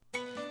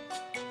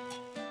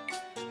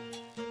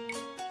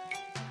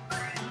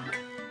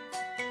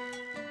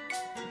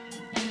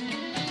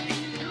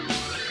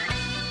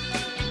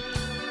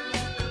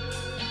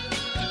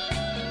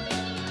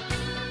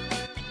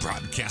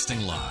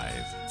Broadcasting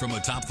live from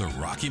atop the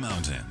Rocky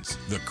Mountains,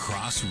 the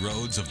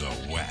crossroads of the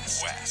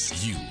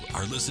West. You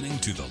are listening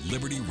to the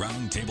Liberty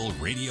Roundtable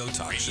Radio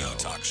Talk Show.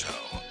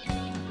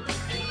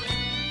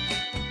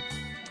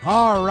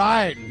 All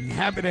right.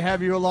 Happy to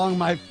have you along,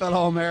 my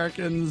fellow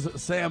Americans.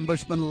 Sam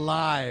Bushman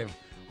live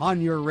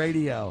on your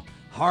radio.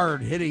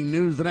 Hard-hitting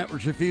news the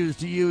networks refuse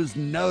to use,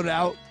 no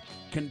doubt,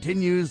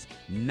 continues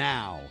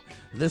now.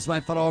 This, my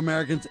fellow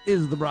Americans,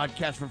 is the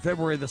broadcast for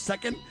February the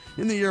 2nd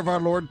in the year of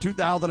our Lord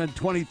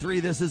 2023.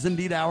 This is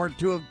indeed hour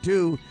 2 of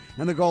 2,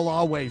 and the goal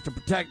always to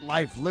protect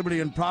life,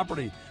 liberty, and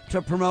property,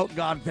 to promote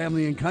God,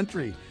 family, and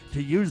country,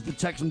 to use the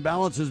checks and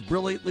balances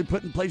brilliantly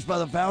put in place by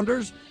the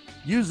founders,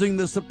 using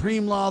the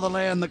supreme law of the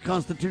land, the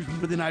Constitution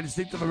of the United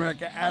States of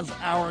America, as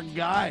our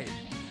guide.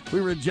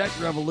 We reject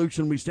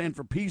revolution. We stand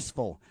for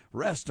peaceful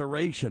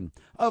restoration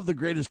of the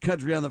greatest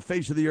country on the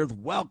face of the earth.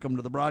 Welcome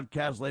to the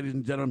broadcast, ladies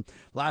and gentlemen.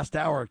 Last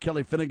hour,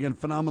 Kelly Finnegan,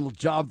 phenomenal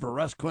job for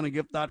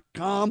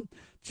RussQuinnagift.com.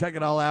 Check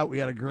it all out. We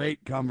had a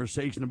great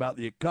conversation about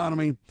the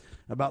economy,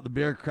 about the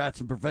bureaucrats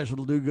and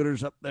professional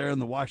do-gooders up there in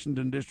the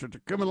Washington District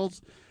of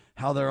Criminals,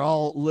 how they're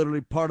all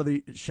literally part of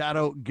the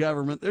shadow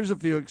government. There's a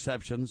few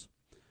exceptions,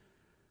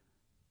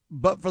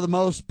 but for the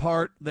most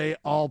part, they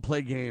all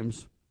play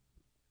games.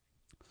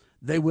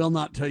 They will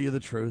not tell you the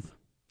truth.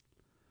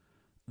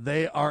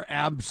 They are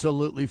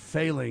absolutely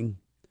failing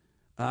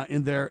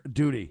in their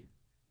duty.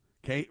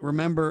 Okay,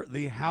 remember,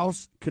 the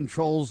House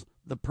controls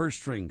the purse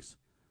strings,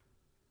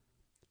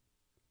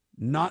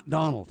 not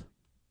Donald.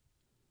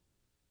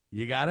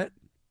 You got it?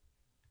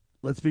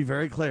 Let's be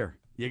very clear.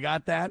 You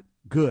got that?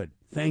 Good.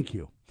 Thank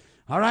you.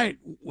 All right,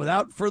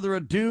 without further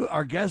ado,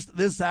 our guest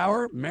this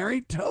hour,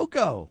 Mary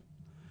Tocco,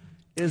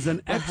 is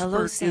an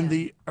expert in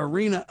the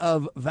arena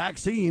of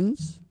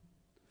vaccines.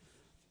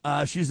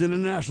 She's an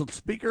international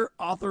speaker,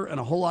 author, and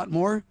a whole lot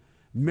more.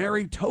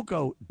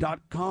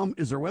 MaryTocco.com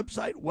is her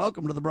website.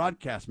 Welcome to the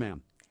broadcast,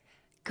 ma'am.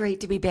 Great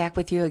to be back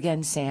with you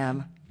again,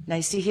 Sam.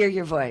 Nice to hear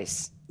your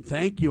voice.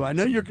 Thank you. I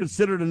know you're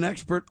considered an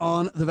expert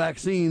on the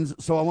vaccines,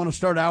 so I want to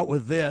start out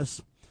with this.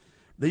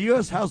 The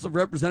U.S. House of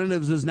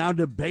Representatives is now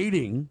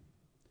debating,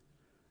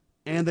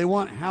 and they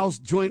want House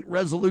Joint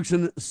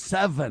Resolution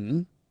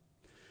 7,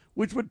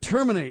 which would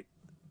terminate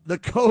the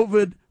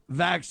COVID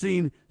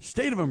vaccine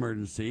state of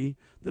emergency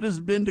that has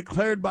been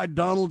declared by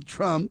Donald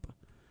Trump.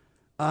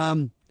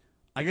 I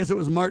guess it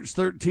was March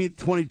 13th,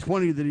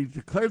 2020 that he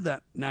declared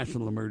that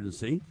national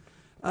emergency.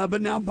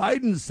 But now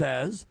Biden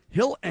says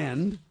he'll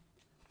end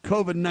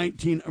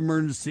COVID-19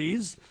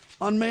 emergencies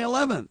on May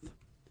 11th.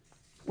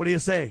 What do you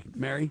say,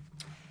 Mary?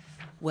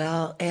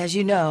 Well, as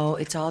you know,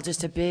 it's all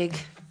just a big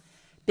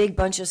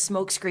bunch of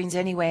smoke screens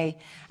anyway.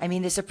 I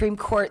mean, the Supreme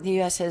Court in the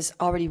U.S. has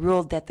already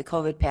ruled that the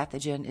COVID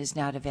pathogen is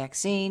not a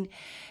vaccine.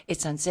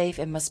 It's unsafe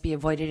and must be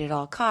avoided at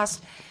all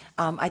costs.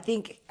 I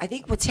think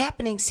what's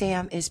happening,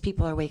 Sam, is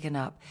people are waking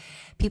up.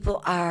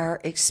 People are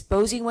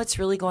exposing what's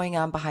really going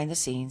on behind the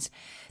scenes.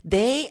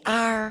 They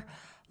are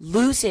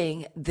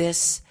losing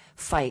this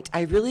fight.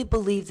 I really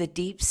believe the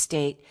deep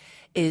state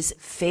is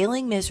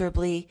failing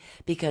miserably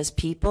because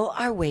people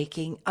are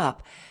waking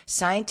up.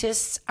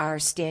 Scientists are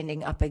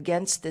standing up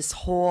against this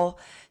whole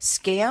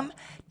scam.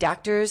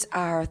 Doctors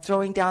are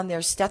throwing down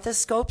their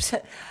stethoscopes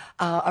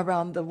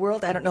around the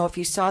world. I don't know if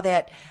you saw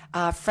that.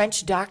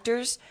 French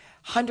doctors,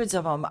 hundreds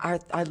of them,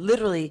 are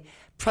literally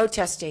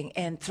protesting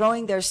and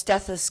throwing their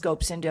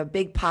stethoscopes into a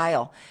big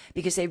pile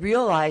because they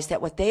realize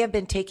that what they have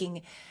been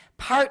taking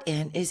part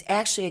in is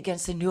actually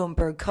against the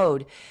Nuremberg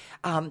Code.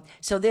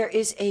 So there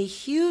is a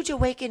huge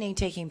awakening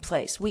taking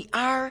place. We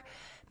are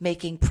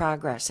making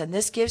progress, and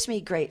this gives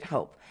me great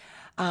hope.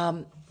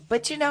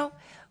 But you know,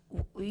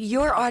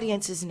 your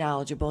audience is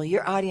knowledgeable,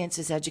 your audience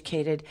is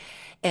educated,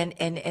 and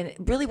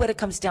really what it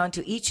comes down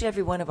to, each and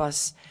every one of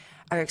us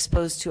are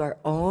exposed to our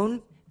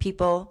own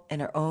people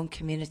and our own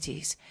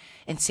communities.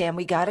 And Sam,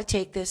 we got to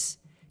take this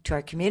to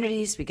our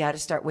communities. We got to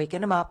start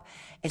waking them up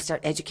and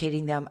start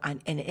educating them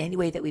in any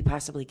way that we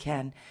possibly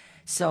can.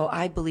 So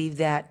I believe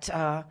that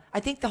I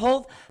think the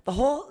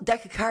whole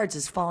deck of cards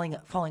is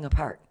falling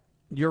apart.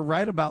 You're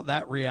right about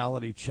that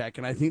reality check,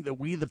 and I think that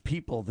we, the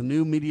people, the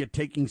new media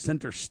taking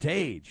center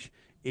stage,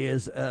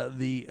 is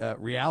the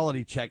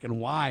reality check and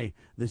why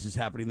this is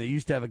happening. They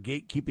used to have a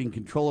gatekeeping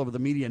control over the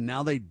media.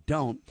 Now they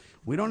don't.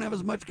 We don't have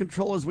as much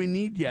control as we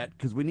need yet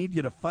because we need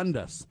you to fund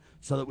us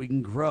so that we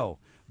can grow.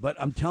 But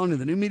I'm telling you,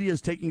 the new media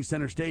is taking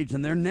center stage,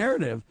 and their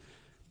narrative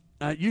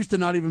used to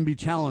not even be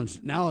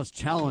challenged. Now it's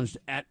challenged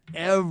at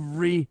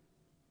every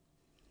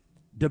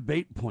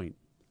debate point.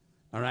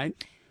 All right?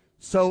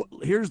 So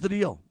here's the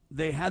deal.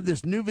 They had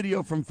this new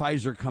video from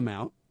Pfizer come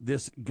out.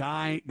 This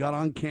guy got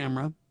on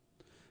camera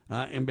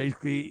and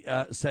basically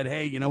said,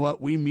 hey, you know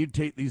what? We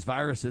mutate these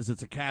viruses.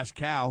 It's a cash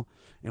cow,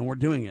 and we're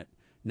doing it.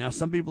 Now,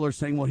 some people are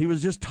saying, well, he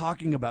was just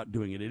talking about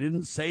doing it. He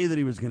didn't say that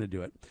he was going to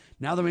do it.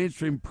 Now the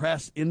mainstream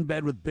press in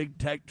bed with big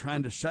tech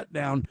trying to shut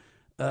down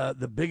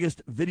the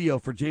biggest video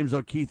for James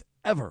O'Keefe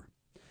ever.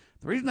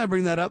 The reason I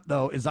bring that up,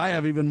 though, is I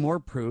have even more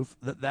proof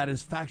that that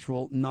is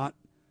factual, not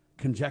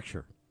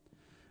conjecture.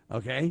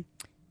 Okay?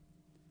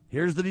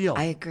 Here's the deal.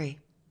 I agree.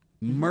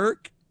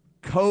 Merck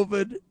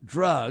COVID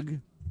drug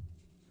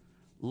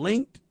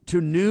linked to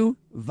new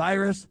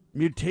virus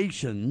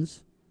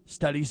mutations,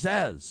 study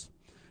says.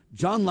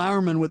 John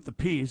Lauerman with the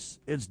piece.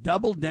 It's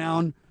doubled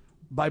down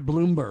by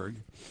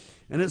Bloomberg.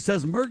 And it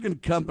says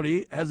Merck &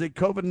 Company has a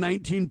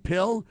COVID-19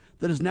 pill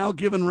that has now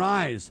given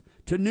rise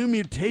to new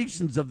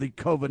mutations of the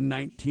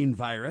COVID-19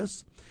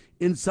 virus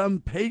in some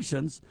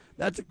patients.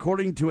 That's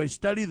according to a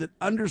study that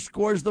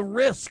underscores the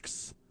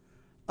risks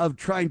of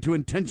trying to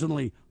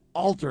intentionally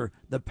alter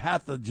the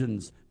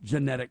pathogen's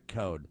genetic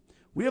code.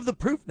 We have the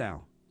proof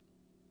now.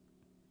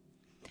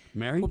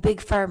 Mary? Well,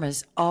 Big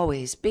Pharma's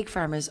always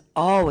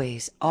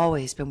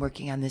been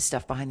working on this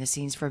stuff behind the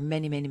scenes for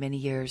many, many, many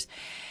years.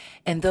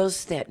 And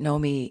those that know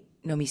me,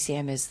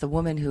 Sam, is the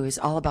woman who is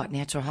all about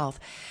natural health.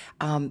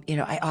 I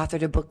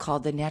authored a book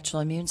called The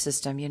Natural Immune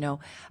System,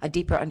 a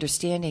deeper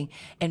understanding.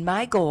 And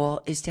my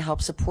goal is to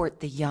help support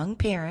the young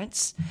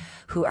parents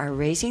who are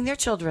raising their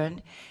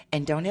children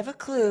and don't have a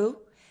clue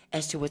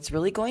as to what's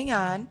really going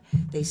on.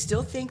 They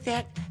still think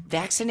that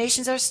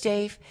vaccinations are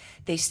safe.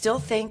 They still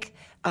think,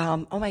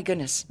 oh my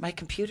goodness, my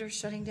computer's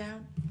shutting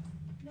down.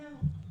 No.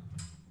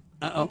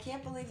 Uh-oh. I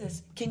can't believe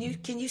this. Can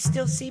you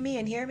still see me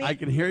and hear me? I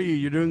can hear you.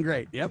 You're doing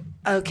great. Yep.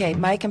 Okay,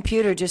 my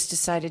computer just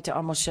decided to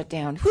almost shut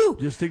down. Whew!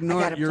 Just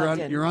ignore it.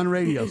 You're on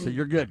radio, so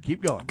you're good.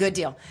 Keep going. Good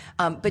deal.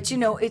 But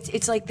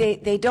it's like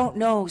they don't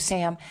know,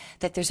 Sam,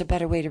 that there's a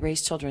better way to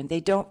raise children.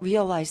 They don't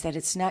realize that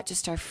it's not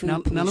just our food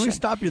pollution. Now let me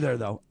stop you there,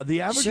 though.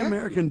 The average Sure.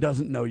 American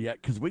doesn't know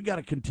yet because we got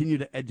to continue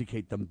to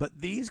educate them. But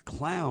these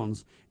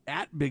clowns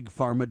at Big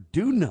Pharma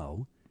do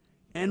know,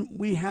 and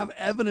we have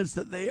evidence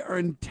that they are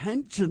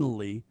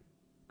intentionally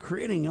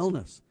creating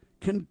illness,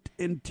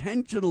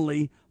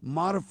 intentionally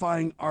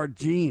modifying our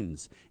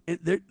genes.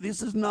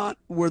 This is not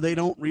where they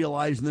don't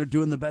realize and they're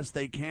doing the best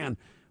they can.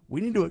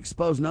 We need to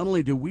expose, not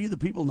only do we, the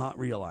people, not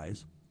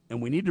realize, and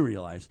we need to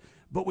realize,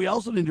 but we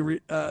also need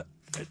to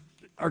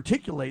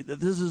articulate that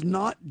this is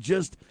not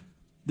just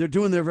they're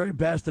doing their very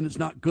best and it's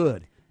not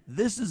good.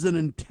 This is an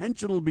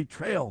intentional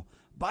betrayal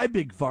by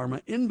Big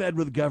Pharma in bed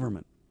with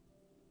government.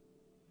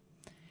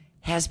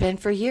 Has been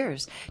for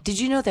years. Did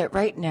you know that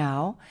right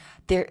now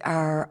there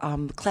are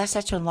class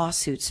action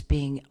lawsuits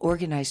being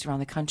organized around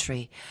the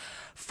country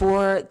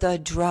for the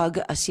drug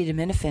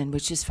acetaminophen,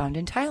 which is found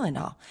in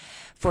Tylenol?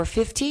 For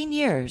 15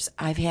 years,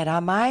 I've had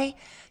on my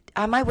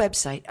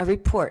website a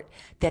report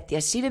that the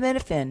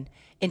acetaminophen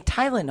in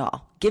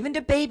Tylenol given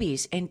to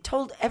babies and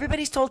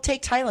everybody's told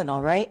take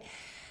Tylenol, right?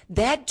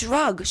 That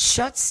drug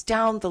shuts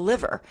down the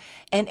liver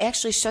and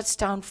actually shuts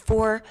down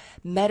 4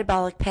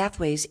 metabolic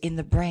pathways in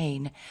the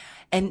brain,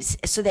 and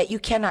so that you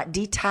cannot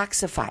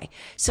detoxify.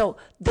 So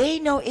they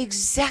know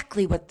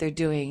exactly what they're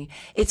doing.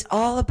 It's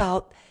all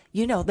about,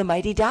 the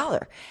mighty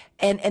dollar.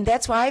 And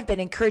that's why I've been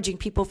encouraging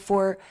people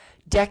for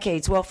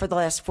decades, for the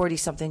last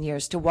 40-something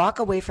years, to walk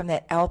away from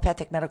that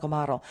allopathic medical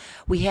model.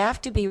 We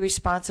have to be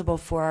responsible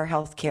for our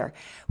health care.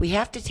 We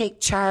have to take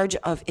charge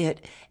of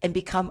it and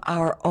become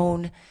our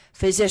own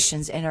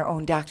physicians and our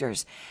own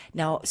doctors.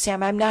 Now,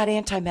 Sam, I'm not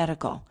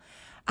anti-medical.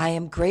 I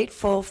am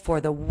grateful for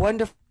the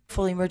wonderful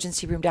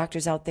emergency room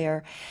doctors out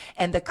there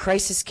and the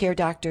crisis care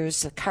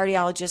doctors, the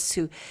cardiologists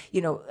who,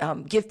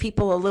 give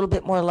people a little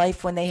bit more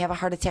life when they have a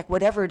heart attack,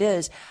 whatever it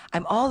is.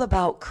 I'm all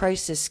about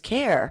crisis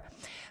care.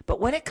 But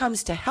when it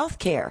comes to health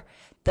care,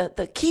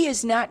 the key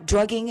is not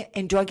drugging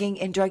and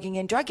drugging and drugging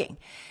and drugging.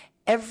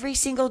 Every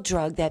single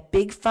drug that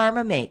Big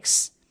Pharma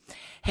makes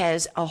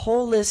has a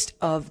whole list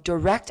of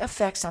direct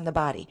effects on the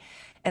body.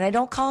 And I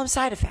don't call them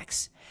side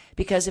effects,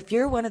 because if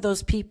you're one of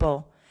those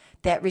people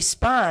that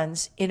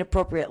responds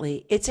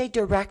inappropriately, it's a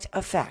direct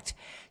effect.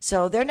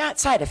 So they're not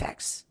side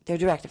effects, they're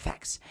direct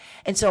effects.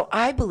 And so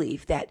I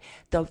believe that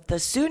the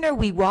sooner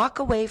we walk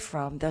away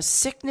from the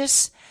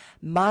sickness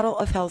model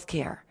of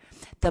healthcare,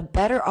 the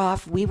better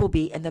off we will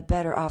be and the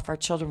better off our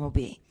children will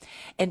be.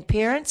 And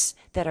parents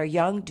that are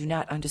young do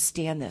not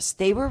understand this.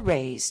 They were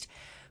raised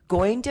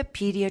going to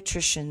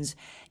pediatricians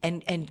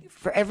and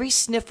for every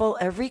sniffle,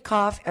 every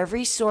cough,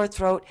 every sore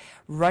throat,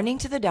 running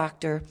to the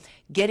doctor,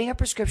 getting a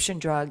prescription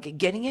drug,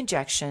 getting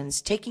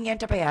injections, taking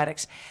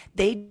antibiotics.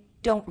 They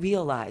don't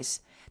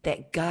realize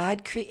that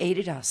God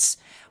created us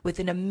with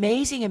an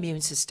amazing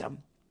immune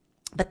system.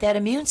 But that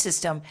immune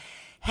system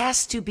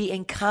has to be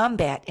in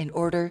combat in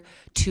order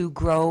to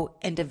grow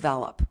and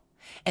develop.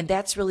 And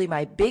that's really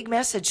my big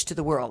message to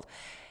the world.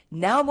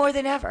 Now more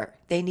than ever,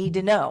 they need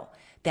to know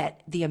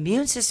that the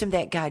immune system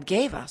that God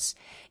gave us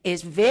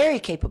is very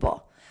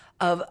capable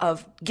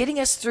of getting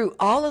us through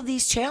all of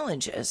these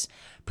challenges,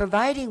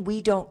 providing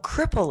we don't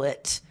cripple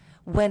it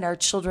when our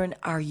children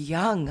are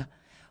young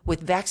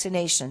with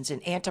vaccinations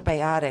and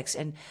antibiotics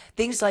and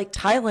things like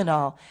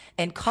Tylenol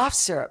and cough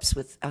syrups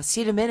with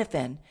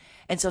acetaminophen.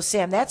 And so,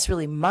 Sam, that's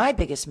really my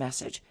biggest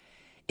message,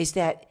 is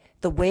that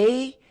the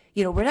way,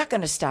 we're not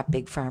going to stop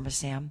Big Pharma,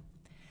 Sam.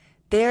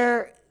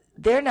 They're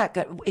not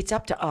going. It's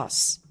up to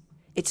us.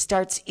 It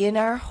starts in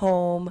our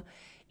home,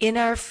 in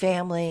our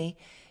family,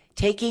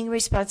 taking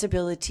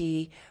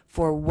responsibility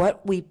for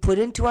what we put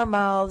into our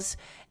mouths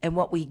and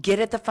what we get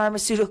at the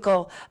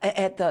pharmaceutical,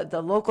 at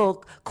the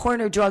local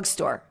corner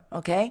drugstore,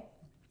 okay?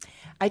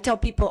 I tell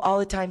people all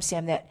the time,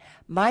 Sam, that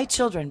my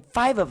children,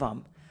 5 of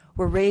them,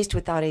 were raised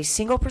without a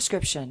single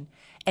prescription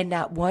and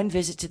not one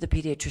visit to the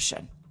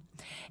pediatrician.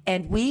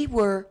 And we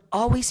were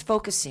always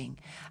focusing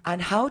on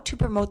how to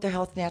promote their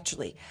health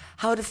naturally,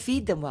 how to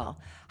feed them well,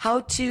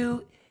 how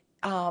to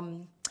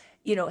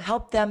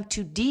help them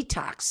to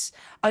detox,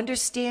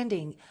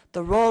 understanding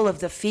the role of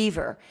the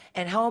fever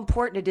and how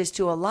important it is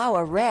to allow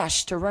a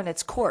rash to run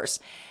its course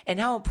and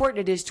how important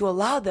it is to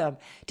allow them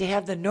to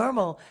have the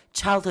normal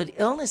childhood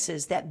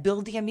illnesses that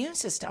build the immune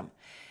system.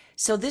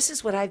 So this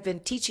is what I've been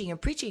teaching and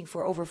preaching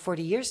for over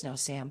 40 years now,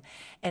 Sam.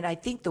 And I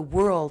think the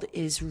world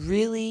is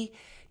really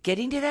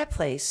getting to that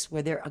place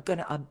where they're going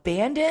to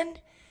abandon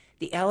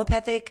the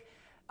allopathic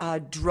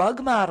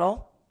drug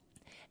model,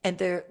 and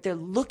they're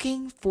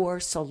looking for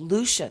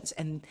solutions.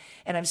 And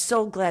I'm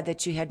so glad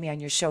that you had me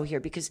on your show here,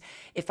 because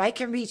if I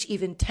can reach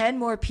even 10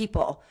 more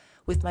people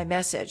with my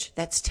message,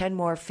 that's 10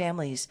 more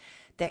families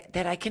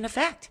that I can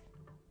affect.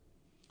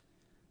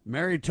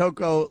 Mary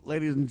Tocco,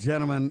 ladies and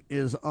gentlemen,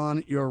 is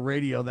on your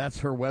radio. That's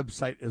her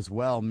website as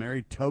well,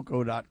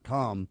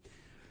 marytocco.com.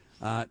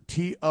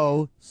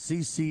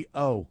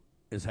 Tocco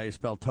is how you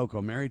spell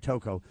Tocco, Mary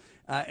Tocco.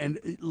 And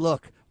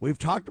look, we've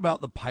talked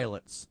about the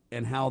pilots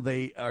and how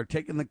they are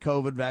taking the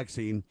COVID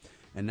vaccine,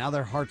 and now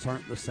their hearts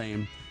aren't the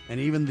same. And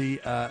even the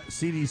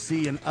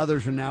CDC and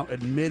others are now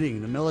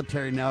admitting, the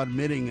military now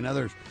admitting, and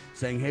others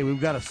saying, hey,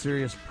 we've got a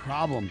serious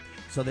problem.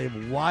 So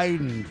they've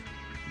widened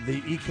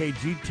the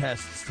EKG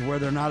tests to where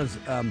they're not as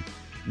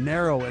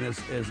narrow and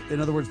as,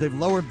 in other words, they've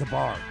lowered the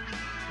bar.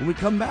 When we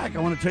come back, I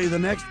want to tell you the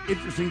next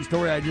interesting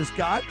story I just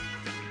got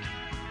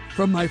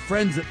from my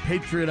friends at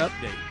Patriot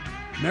Update.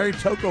 Mary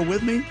Tocco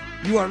with me.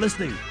 You are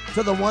listening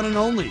to the one and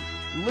only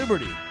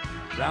Liberty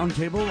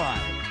Roundtable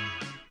Live.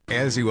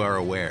 As you are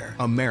aware,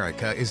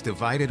 America is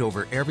divided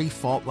over every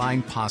fault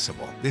line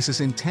possible. This is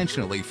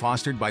intentionally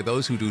fostered by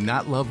those who do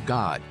not love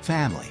God,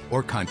 family,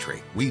 or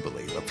country. We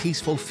believe a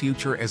peaceful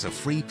future as a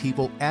free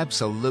people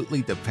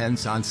absolutely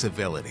depends on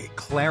civility.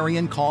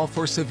 Clarion Call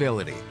for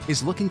Civility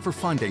is looking for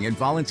funding and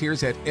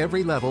volunteers at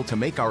every level to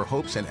make our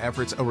hopes and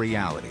efforts a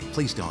reality.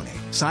 Please donate,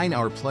 sign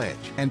our pledge,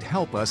 and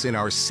help us in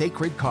our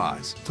sacred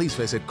cause. Please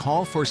visit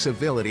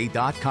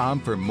callforcivility.com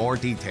for more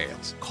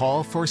details.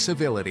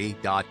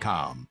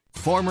 Callforcivility.com.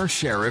 Former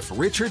Sheriff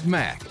Richard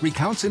Mack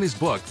recounts in his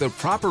book The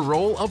Proper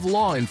Role of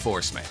Law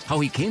Enforcement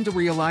how he came to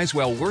realize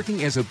while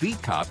working as a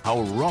beat cop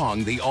how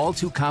wrong the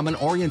all-too-common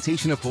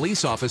orientation of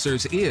police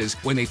officers is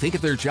when they think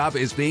of their job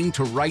as being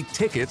to write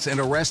tickets and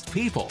arrest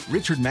people.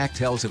 Richard Mack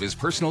tells of his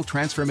personal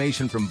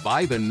transformation from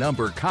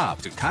by-the-number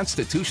cop to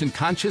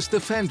Constitution-conscious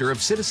defender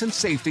of citizen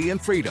safety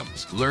and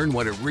freedoms. Learn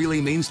what it really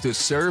means to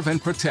serve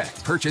and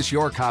protect. Purchase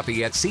your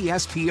copy at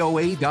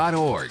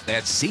cspoa.org.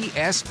 That's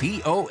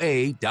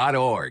cspoa.org.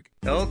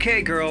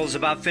 Okay, girls,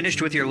 about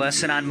finished with your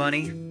lesson on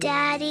money?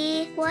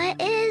 Daddy,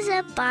 what is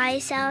a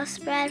buy-sell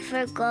spread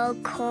for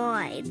gold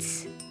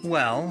coins?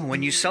 Well,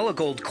 when you sell a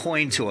gold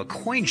coin to a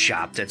coin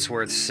shop that's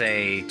worth,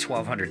 say,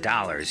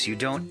 $1,200, you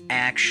don't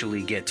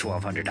actually get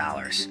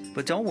 $1,200.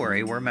 But don't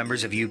worry, we're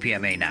members of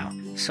UPMA now,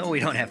 so we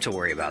don't have to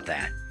worry about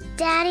that.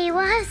 Daddy,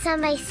 what if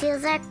somebody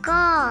steals our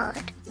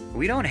gold?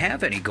 We don't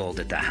have any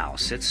gold at the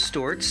house. It's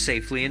stored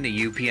safely in the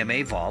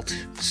UPMA vault,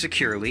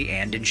 securely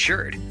and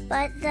insured.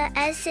 But the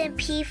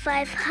S&P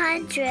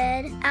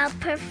 500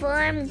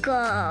 outperformed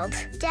gold.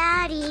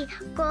 Daddy,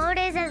 gold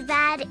is a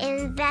bad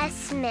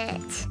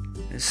investment.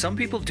 Some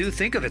people do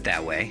think of it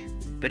that way,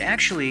 but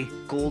actually,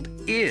 gold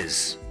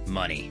is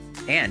money.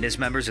 And as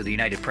members of the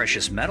United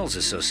Precious Metals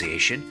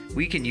Association,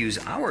 we can use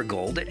our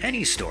gold at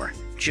any store,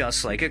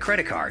 just like a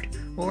credit card.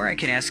 Or I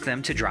can ask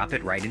them to drop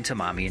it right into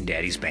Mommy and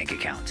Daddy's bank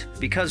account,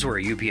 because we're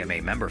a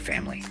UPMA member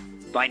family.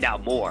 Find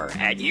out more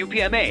at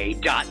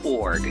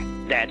upma.org.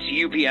 That's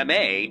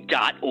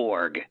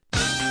upma.org.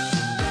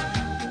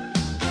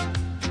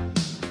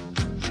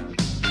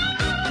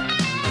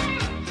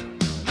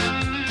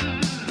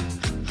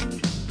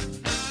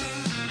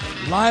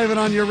 Live and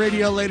on your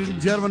radio, ladies and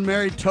gentlemen,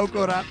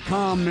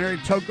 marytocco.com. Mary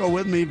Tocco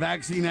with me,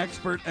 vaccine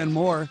expert and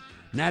more,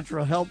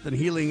 natural health and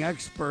healing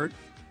expert.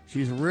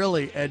 She's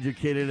really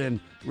educated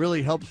and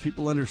really helps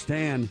people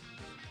understand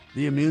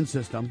the immune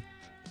system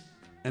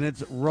and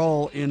its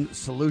role in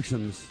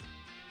solutions.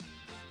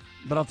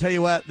 But I'll tell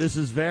you what, this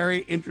is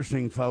very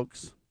interesting,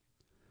 folks.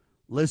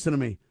 Listen to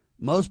me.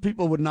 Most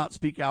people would not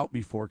speak out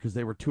before because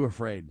they were too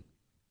afraid.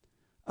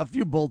 A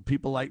few bold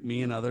people like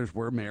me and others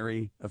were,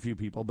 Mary, a few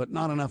people, but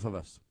not enough of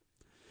us.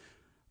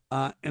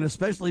 And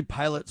especially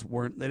pilots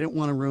weren't. They didn't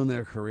want to ruin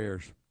their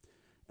careers.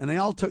 And they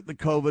all took the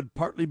COVID,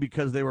 partly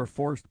because they were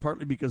forced,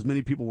 partly because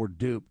many people were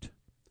duped.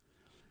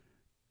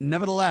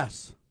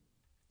 Nevertheless,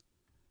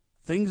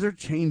 things are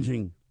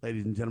changing,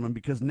 ladies and gentlemen,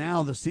 because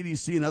now the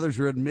CDC and others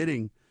are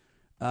admitting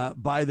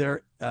by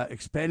their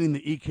expanding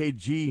the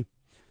EKG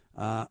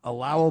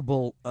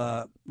allowable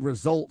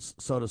results,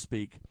 so to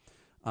speak,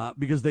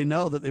 because they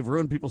know that they've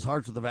ruined people's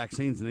hearts with the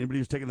vaccines, and anybody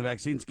who's taken the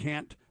vaccines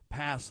can't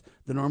pass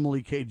the normal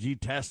EKG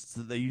tests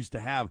that they used to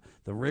have,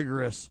 the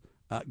rigorous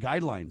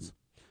guidelines.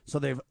 So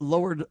they've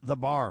lowered the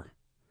bar.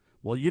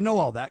 Well, you know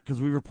all that because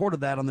we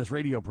reported that on this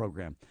radio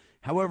program.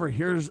 However,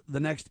 here's the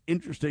next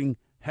interesting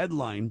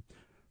headline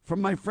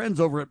from my friends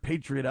over at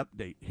Patriot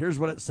Update. Here's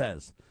what it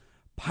says.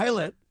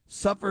 Pilot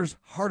suffers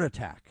heart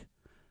attack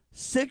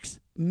 6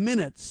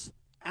 minutes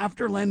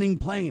after landing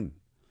plane.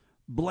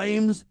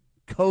 Blames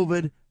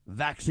COVID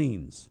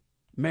vaccines.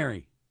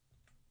 Mary.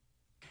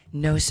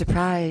 No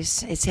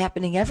surprise. It's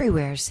happening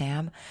everywhere,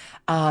 Sam.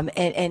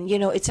 And, you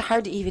know, it's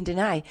hard to even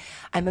deny.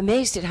 I'm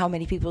amazed at how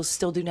many people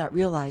still do not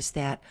realize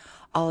that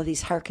all of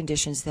these heart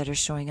conditions that are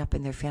showing up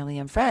in their family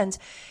and friends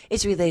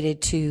is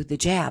related to the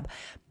jab.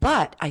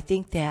 But I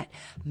think that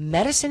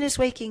medicine is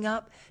waking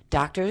up.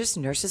 Doctors,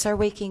 nurses are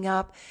waking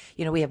up.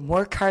 You know, we have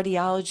more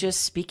cardiologists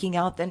speaking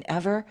out than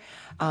ever.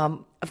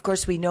 Of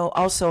course, we know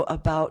also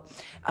about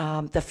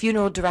the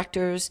funeral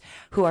directors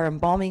who are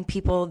embalming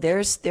people.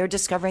 They're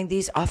discovering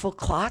these awful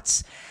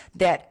clots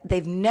that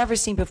they've never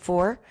seen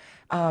before.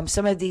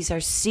 Some of these are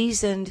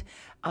seasoned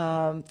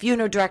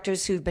funeral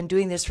directors who've been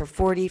doing this for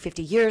 40,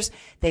 50 years.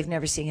 They've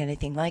never seen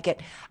anything like it.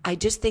 I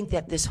just think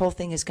that this whole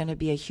thing is going to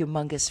be a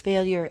humongous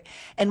failure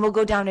and will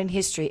go down in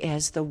history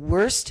as the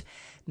worst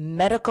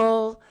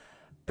medical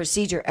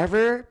procedure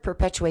ever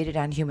perpetuated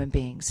on human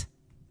beings.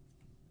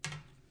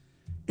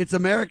 It's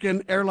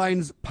American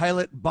Airlines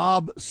pilot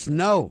Bob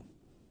Snow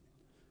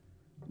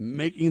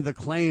making the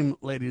claim,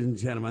 ladies and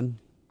gentlemen.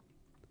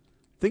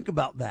 Think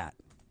about that.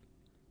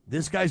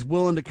 This guy's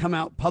willing to come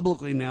out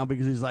publicly now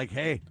because he's like,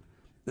 hey,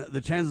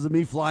 the chances of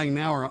me flying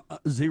now are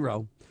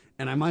 0,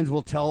 and I might as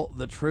well tell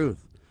the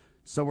truth.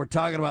 So we're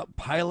talking about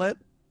pilot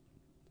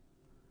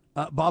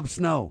Bob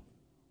Snow.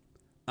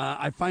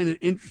 I find it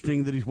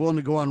interesting that he's willing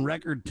to go on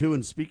record, too,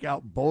 and speak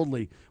out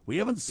boldly. We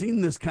haven't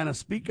seen this kind of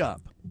speak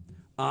up.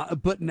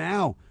 But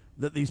now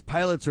that these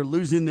pilots are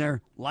losing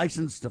their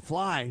license to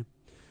fly,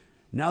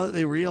 now that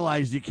they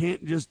realize you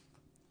can't just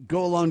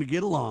go along to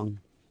get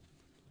along,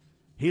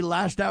 he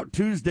lashed out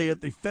Tuesday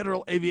at the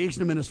Federal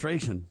Aviation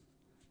Administration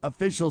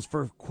officials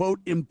for, quote,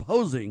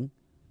 imposing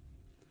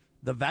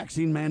the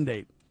vaccine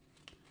mandate.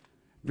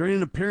 During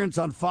an appearance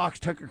on Fox,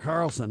 Tucker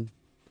Carlson,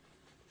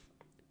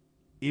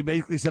 he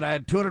basically said, I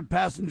had 200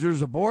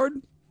 passengers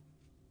aboard,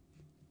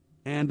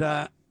 and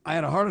I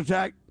had a heart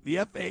attack. The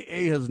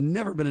FAA has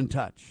never been in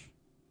touch,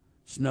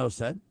 Snow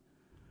said.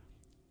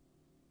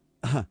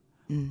 I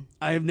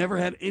have never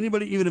had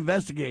anybody even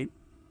investigate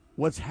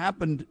what's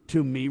happened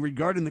to me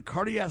regarding the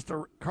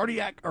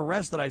cardiac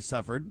arrest that I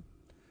suffered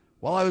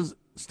while I was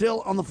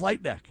still on the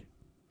flight deck.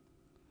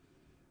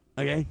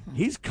 Okay,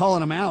 he's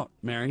calling him out,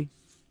 Mary.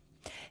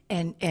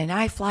 And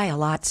I fly a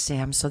lot,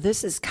 Sam, so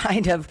this is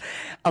kind of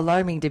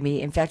alarming to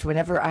me. In fact,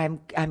 whenever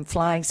I'm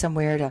flying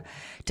somewhere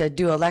to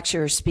do a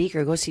lecture or speak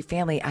or go see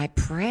family, I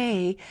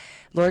pray,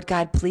 Lord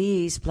God,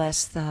 please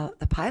bless the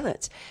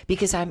pilots,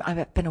 because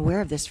I've been aware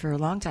of this for a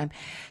long time.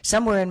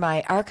 Somewhere in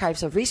my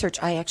archives of research,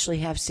 I actually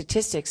have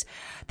statistics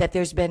that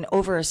there's been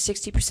over a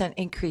 60%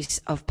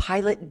 increase of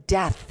pilot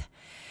death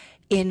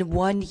in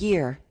 1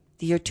 year,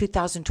 the year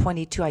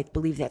 2022, I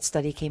believe that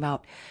study came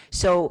out.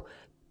 So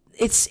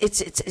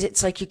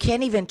it's like you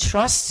can't even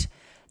trust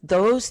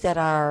those that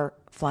are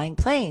flying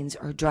planes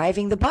or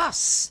driving the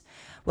bus.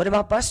 What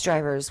about bus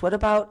drivers? What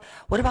about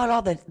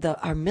all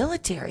our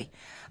military?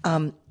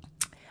 I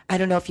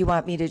don't know if you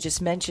want me to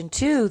just mention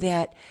too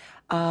that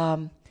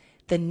the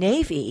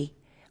Navy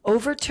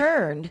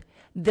overturned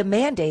the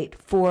mandate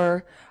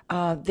for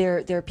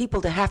their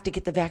people to have to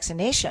get the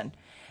vaccination.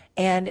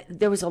 And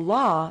there was a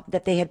law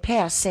that they had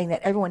passed saying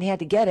that everyone had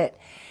to get it.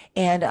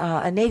 And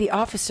a Navy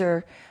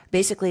officer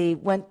basically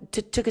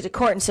took it to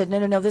court and said,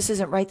 no, this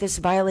isn't right. This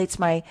violates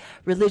my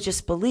religious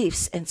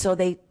beliefs. And so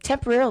they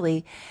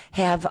temporarily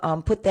have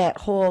put that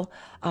whole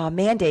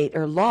mandate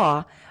or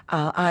law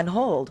on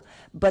hold.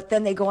 But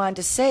then they go on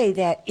to say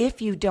that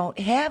if you don't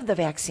have the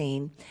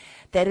vaccine,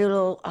 that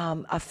it'll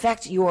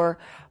affect your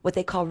what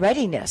they call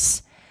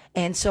readiness.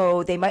 And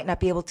so they might not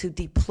be able to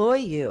deploy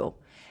you.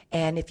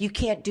 And if you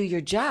can't do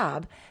your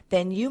job,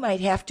 then you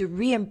might have to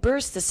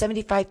reimburse the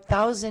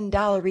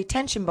 $75,000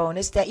 retention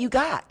bonus that you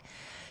got.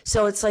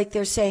 So it's like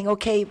they're saying,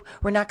 okay,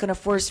 we're not going to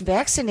force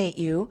vaccinate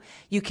you.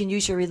 You can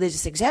use your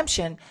religious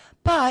exemption.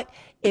 But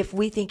if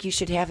we think you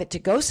should have it to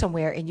go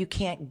somewhere and you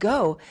can't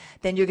go,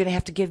 then you're going to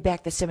have to give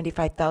back the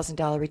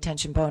 $75,000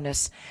 retention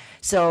bonus.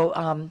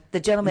 So the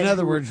gentleman... In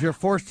other words, you're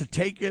forced to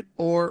take it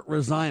or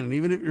resign. And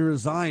even if you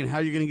resign, how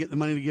are you going to get the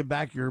money to give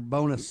back your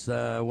bonus,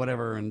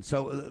 whatever? And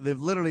so they've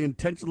literally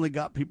intentionally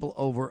got people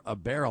over a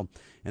barrel.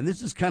 And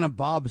this is kind of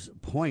Bob's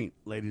point,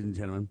 ladies and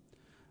gentlemen.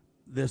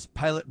 This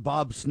pilot,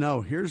 Bob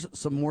Snow, here's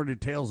some more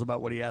details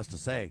about what he has to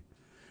say.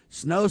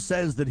 Snow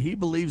says that he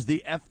believes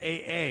the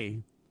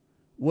FAA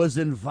was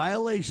in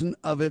violation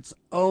of its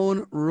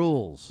own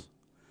rules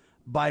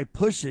by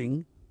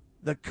pushing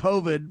the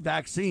COVID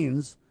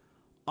vaccines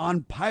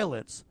on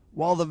pilots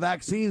while the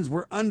vaccines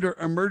were under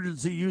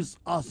emergency use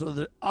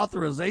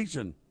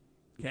authorization.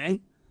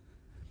 Okay?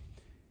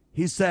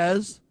 He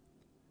says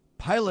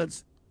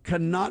pilots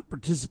cannot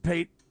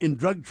participate in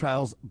drug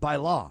trials by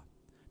law.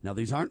 Now,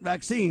 these aren't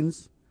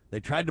vaccines. They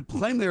tried to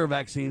claim they were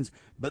vaccines,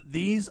 but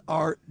these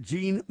are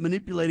gene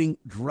manipulating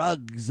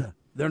drugs.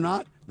 They're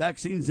not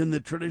vaccines in the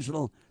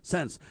traditional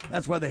sense.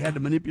 That's why they had to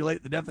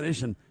manipulate the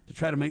definition to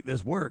try to make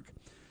this work.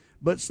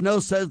 But Snow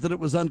says that it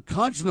was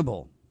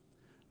unconscionable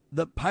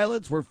that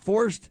pilots were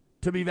forced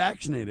to be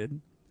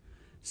vaccinated,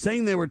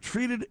 saying they were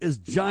treated as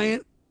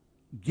giant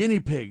guinea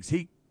pigs.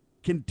 He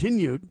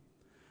continued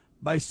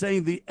by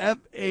saying the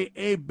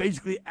FAA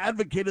basically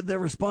advocated their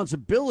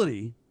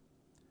responsibility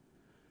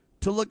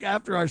to look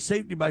after our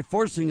safety by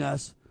forcing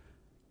us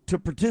to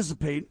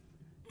participate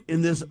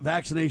in this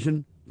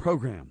vaccination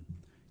program.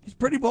 He's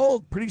pretty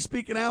bold, pretty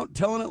speaking out,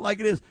 telling it like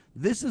it is.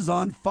 This is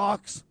on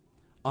Fox,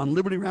 on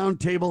Liberty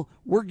Roundtable.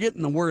 We're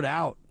getting the word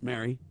out,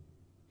 Mary.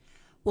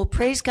 Well,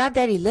 praise God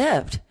that he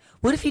lived.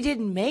 What if he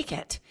didn't make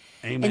it?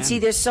 Amen. And see,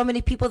 there's so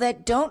many people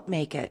that don't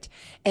make it,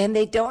 and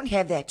they don't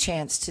have that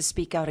chance to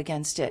speak out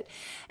against it.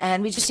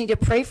 And we just need to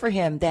pray for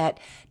him that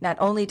not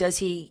only does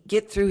he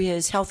get through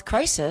his health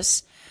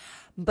crisis,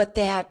 but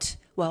that,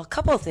 well, a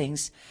couple of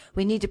things.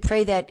 We need to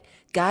pray that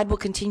God will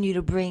continue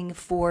to bring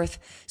forth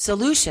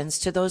solutions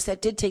to those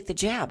that did take the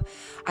jab.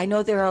 I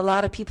know there are a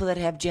lot of people that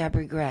have jab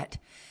regret.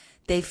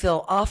 They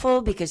feel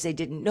awful because they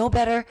didn't know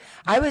better.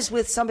 I was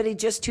with somebody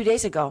just 2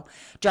 days ago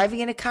driving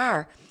in a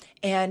car,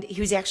 and he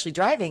was actually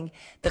driving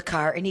the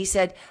car, and he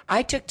said,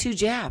 I took 2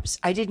 jabs.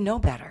 I didn't know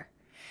better.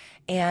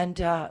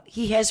 And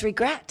he has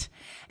regret.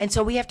 And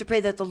so we have to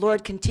pray that the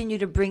Lord continue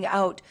to bring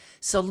out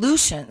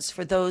solutions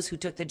for those who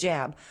took the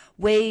jab,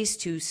 ways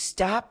to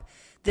stop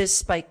this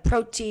spike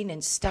protein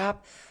and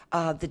stop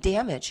the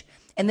damage.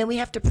 And then we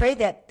have to pray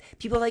that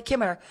people like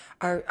him are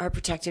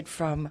protected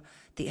from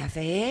the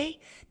FAA,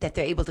 that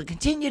they're able to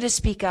continue to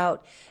speak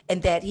out,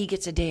 and that he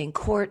gets a day in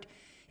court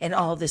and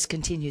all of this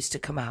continues to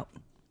come out.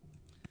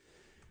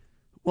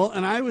 Well,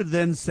 and I would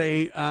then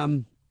say,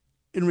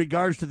 in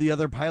regards to the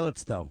other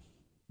pilots, though,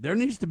 there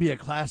needs to be a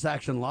class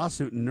action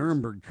lawsuit in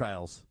Nuremberg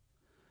trials.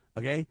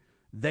 Okay?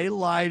 They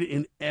lied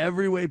in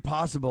every way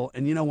possible.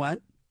 And you know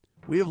what?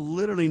 We have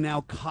literally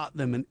now caught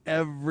them in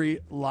every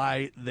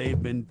lie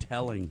they've been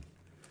telling.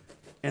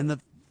 And the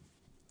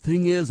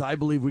thing is, I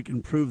believe we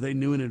can prove they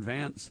knew in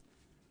advance.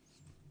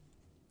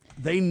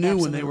 They knew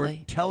when they were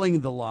telling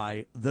the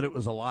lie that it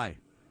was a lie.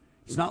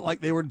 It's not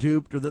like they were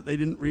duped or that they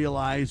didn't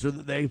realize or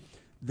that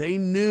they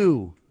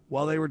knew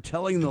while they were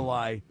telling the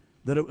lie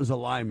that it was a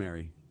lie,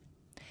 Mary.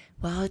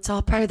 Well, it's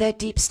all part of that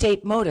deep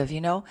state motive,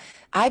 you know.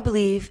 I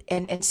believe,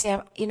 and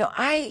Sam, you know,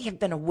 I have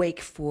been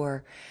awake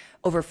for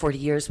over 40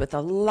 years with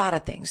a lot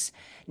of things.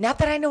 Not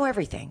that I know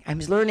everything. I'm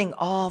learning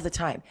all the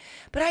time.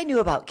 But I knew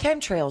about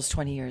chemtrails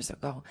 20 years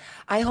ago.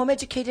 I home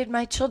educated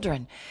my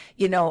children.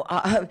 You know,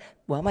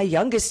 well, my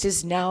youngest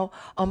is now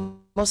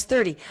almost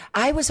 30.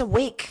 I was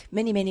awake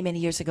many, many, many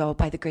years ago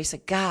by the grace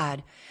of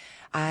God.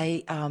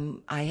 I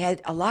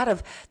had a lot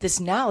of this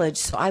knowledge,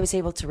 so I was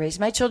able to raise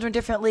my children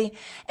differently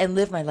and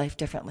live my life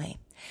differently.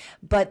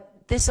 But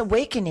this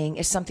awakening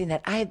is something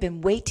that I have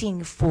been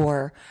waiting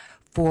for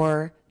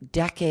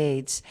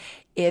decades.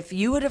 If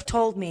you would have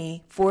told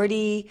me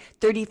 40,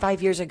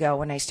 35 years ago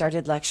when I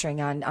started lecturing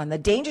on the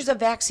dangers of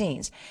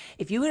vaccines,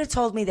 if you would have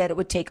told me that it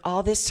would take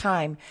all this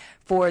time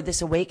for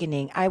this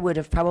awakening, I would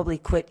have probably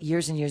quit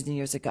years and years and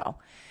years ago.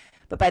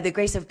 But by the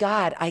grace of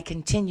God, I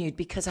continued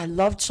because I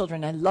love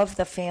children. I love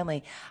the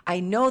family. I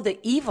know the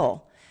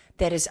evil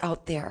that is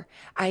out there.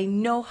 I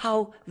know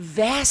how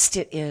vast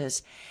it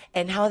is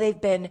and how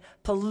they've been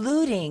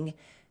polluting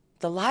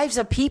the lives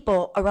of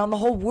people around the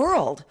whole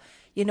world.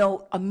 You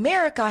know,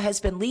 America has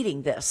been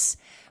leading this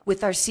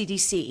with our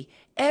CDC.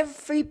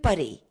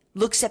 Everybody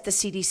looks at the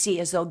CDC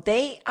as though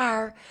they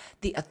are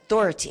the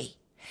authority.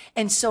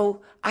 And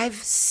so I've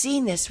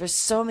seen this for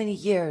so many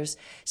years.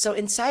 So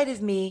inside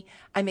of me,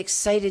 I'm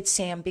excited,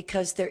 Sam,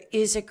 because there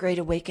is a great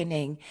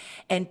awakening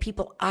and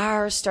people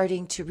are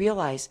starting to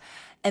realize,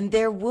 and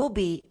there will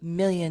be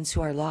millions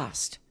who are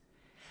lost.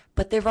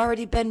 But there have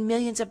already been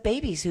millions of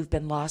babies who've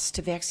been lost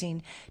to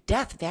vaccine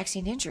death,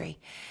 vaccine injury.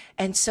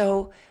 And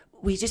so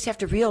we just have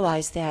to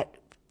realize that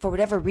for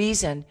whatever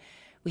reason,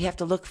 we have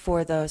to look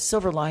for the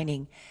silver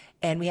lining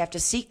and we have to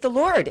seek the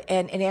Lord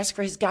and ask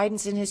for his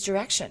guidance and his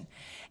direction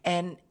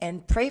and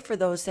pray for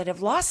those that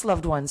have lost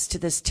loved ones to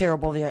this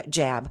terrible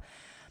jab.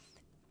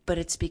 But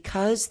it's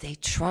because they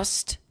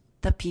trust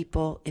the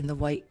people in the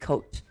white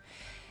coat.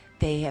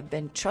 They have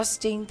been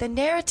trusting the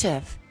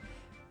narrative.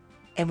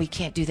 And we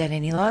can't do that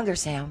any longer,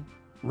 Sam.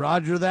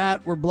 Roger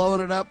that. We're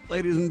blowing it up,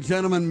 ladies and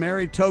gentlemen.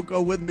 Mary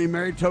Tocco with me,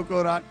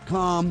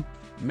 marytocco.com.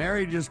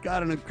 Mary just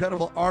got an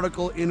incredible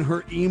article in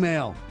her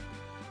email.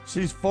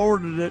 She's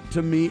forwarded it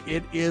to me.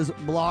 It is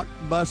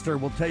blockbuster.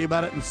 We'll tell you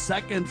about it in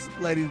seconds,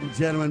 ladies and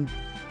gentlemen.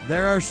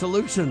 There are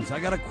solutions. I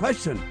got a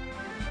question.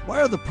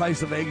 Why are the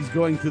price of eggs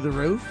going through the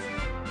roof?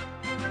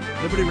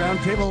 Liberty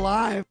Roundtable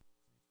Live.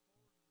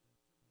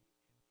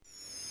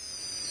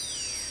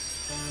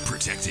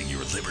 Protecting your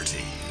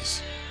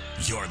liberties.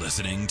 You're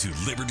listening to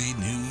Liberty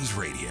News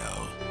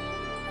Radio.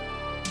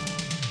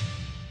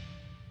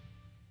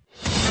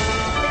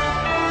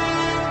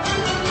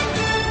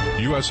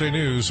 USA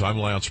News, I'm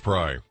Lance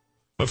Pry.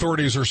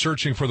 Authorities are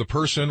searching for the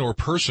person or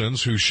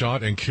persons who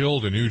shot and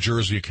killed a New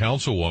Jersey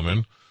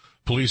councilwoman.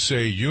 Police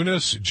say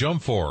Eunice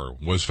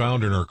Jumfor was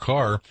found in her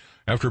car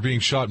after being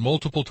shot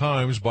multiple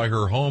times by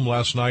her home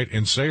last night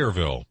in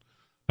Sayreville.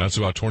 That's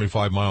about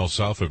 25 miles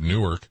south of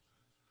Newark.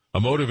 A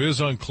motive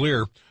is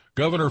unclear.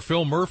 Governor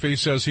Phil Murphy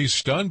says he's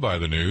stunned by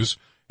the news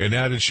and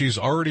added she's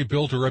already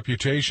built a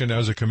reputation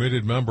as a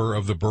committed member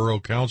of the borough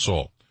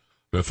council.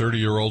 The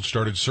 30-year-old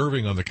started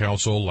serving on the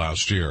council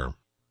last year.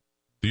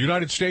 The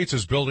United States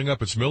is building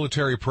up its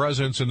military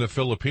presence in the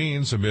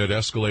Philippines amid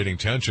escalating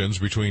tensions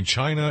between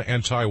China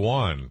and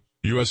Taiwan.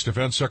 U.S.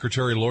 Defense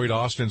Secretary Lloyd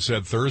Austin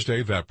said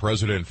Thursday that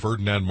President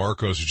Ferdinand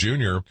Marcos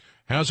Jr.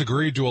 has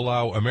agreed to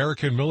allow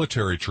American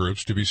military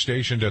troops to be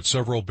stationed at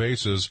several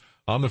bases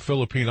on the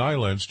Philippine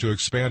Islands to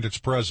expand its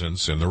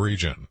presence in the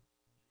region.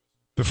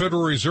 The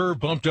Federal Reserve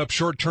bumped up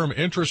short-term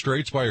interest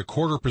rates by a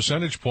 0.25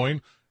 percentage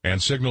point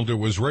and signaled it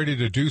was ready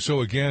to do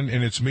so again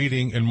in its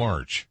meeting in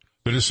March.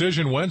 The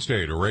decision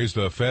Wednesday to raise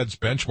the Fed's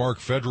benchmark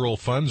federal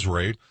funds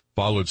rate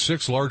followed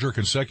 6 larger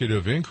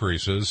consecutive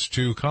increases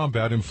to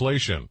combat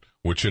inflation,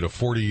 which hit a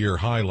 40-year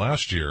high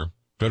last year.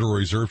 Federal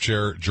Reserve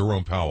Chair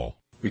Jerome Powell.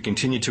 We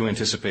continue to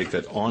anticipate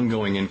that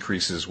ongoing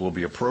increases will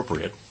be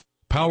appropriate.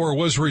 Power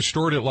was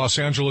restored at Los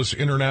Angeles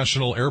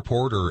International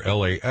Airport, or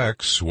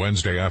LAX,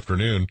 Wednesday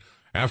afternoon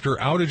after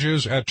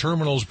outages at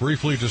terminals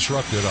briefly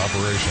disrupted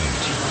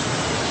operations.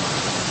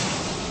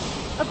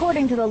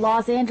 According to the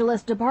Los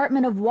Angeles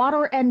Department of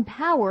Water and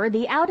Power,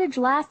 the outage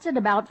lasted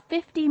about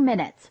 50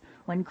 minutes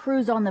when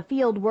crews on the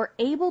field were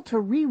able to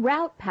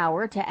reroute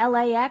power to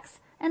LAX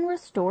and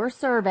restore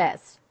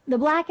service. The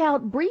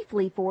blackout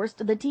briefly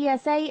forced the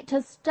TSA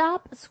to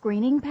stop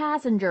screening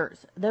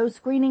passengers. Those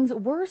screenings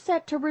were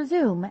set to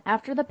resume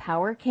after the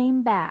power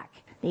came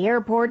back. The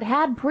airport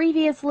had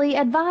previously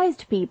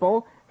advised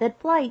people that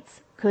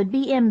flights could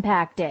be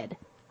impacted.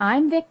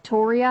 I'm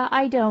Victoria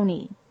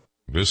Idoni.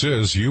 This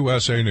is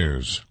USA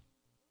News.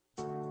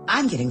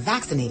 I'm getting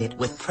vaccinated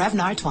with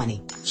Prevnar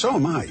 20. So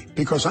am I,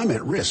 because I'm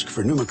at risk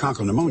for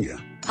pneumococcal pneumonia.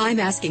 I'm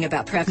asking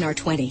about Prevnar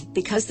 20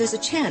 because there's a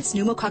chance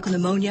pneumococcal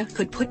pneumonia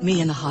could put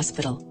me in the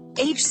hospital.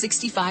 Age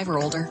 65 or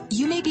older,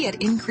 you may be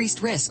at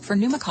increased risk for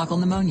pneumococcal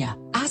pneumonia.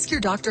 Ask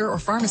your doctor or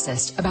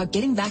pharmacist about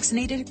getting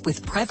vaccinated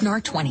with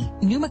Prevnar 20,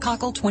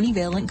 pneumococcal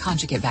 20-valent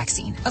conjugate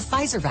vaccine, a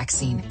Pfizer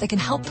vaccine that can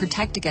help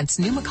protect against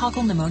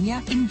pneumococcal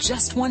pneumonia in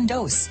just 1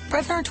 dose.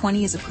 Prevnar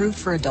 20 is approved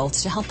for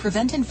adults to help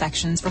prevent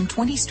infections from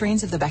 20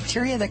 strains of the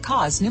bacteria that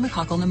cause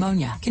pneumococcal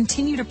pneumonia.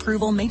 Continued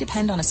approval may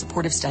depend on a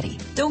supportive study.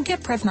 Don't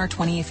get Prevnar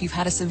 20 if you've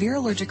had a severe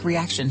allergic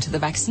reaction to the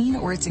vaccine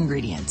or its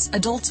ingredients.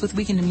 Adults with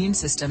weakened immune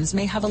systems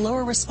may have a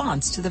lower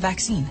response to the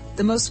vaccine.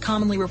 The most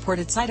commonly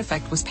reported side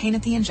effect was pain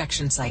at the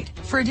injection site.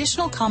 For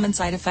additional common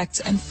side effects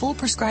and full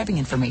prescribing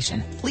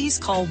information, please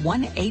call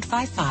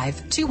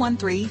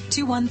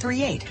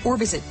 1-855-213-2138 or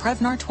visit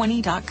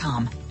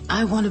Prevnar20.com.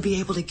 I want to be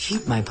able to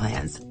keep my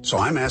plans. So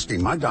I'm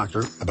asking my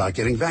doctor about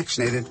getting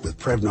vaccinated with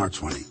Prevnar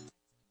 20.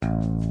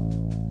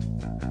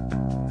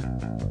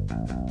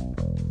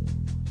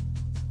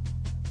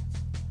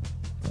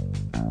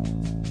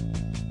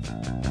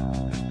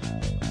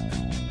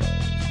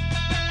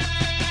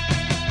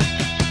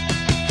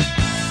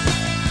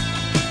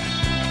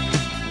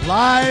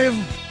 Live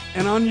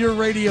and on your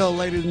radio,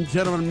 ladies and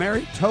gentlemen,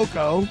 Mary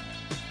Tocco.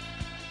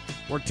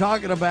 We're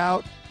talking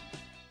about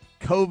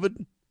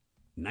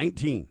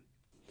COVID-19.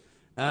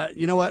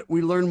 You know what?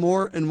 We learn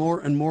more and more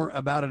and more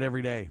about it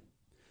every day.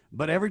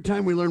 But every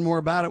time we learn more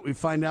about it, we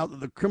find out that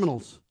the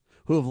criminals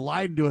who have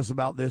lied to us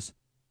about this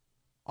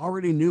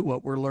already knew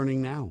what we're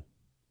learning now.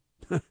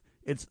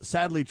 It's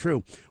sadly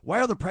true.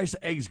 Why are the price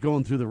of eggs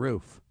going through the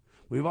roof?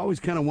 We've always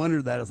kind of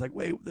wondered that. It's like,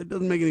 wait, that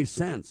doesn't make any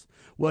sense.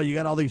 Well, you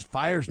got all these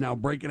fires now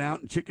breaking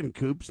out in chicken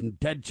coops and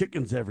dead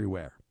chickens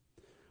everywhere.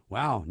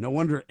 Wow, no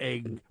wonder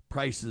egg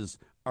prices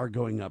are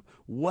going up.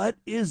 What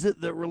is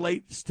it that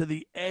relates to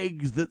the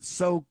eggs that's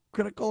so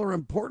critical or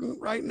important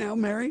right now,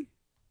 Mary?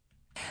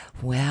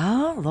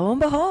 Well, lo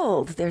and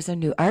behold, there's a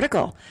new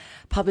article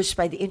published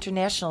by the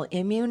International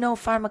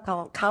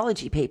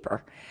Immunopharmacology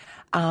paper.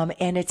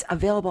 And it's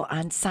available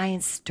on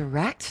Science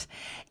Direct.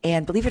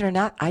 And believe it or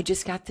not, I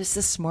just got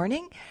this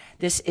morning.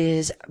 This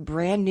is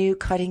brand new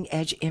cutting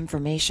edge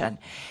information.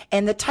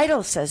 And the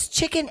title says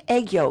chicken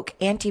egg yolk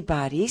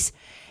antibodies,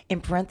 in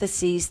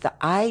parentheses, the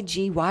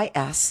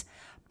IgYS,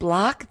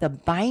 block the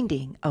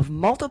binding of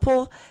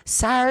multiple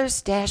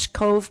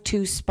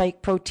SARS-CoV-2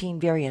 spike protein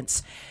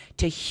variants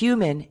to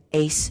human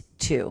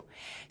ACE2.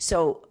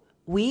 So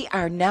we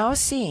are now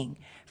seeing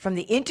from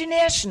the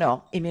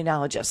international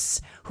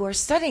immunologists who are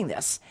studying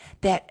this,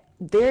 that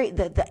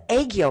the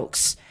egg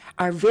yolks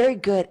are very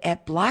good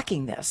at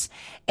blocking this.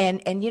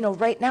 And you know,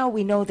 right now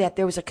we know that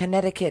there was a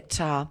Connecticut,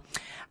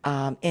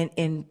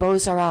 in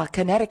Beauzara,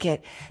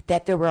 Connecticut,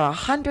 that there were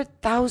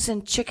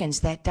 100,000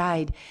 chickens that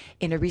died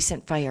in a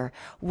recent fire.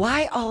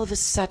 Why all of a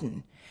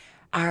sudden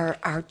are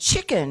our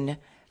chicken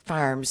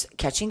farms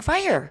catching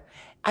fire?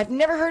 I've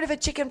never heard of a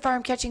chicken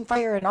farm catching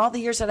fire in all the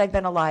years that I've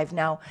been alive.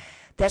 Now,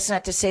 that's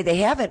not to say they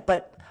haven't,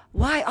 but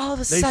Why all of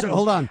a sudden?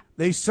 Hold on.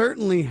 They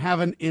certainly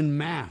haven't in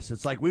mass.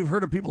 It's like we've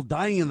heard of people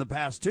dying in the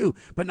past too,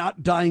 but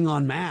not dying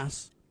en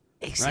masse.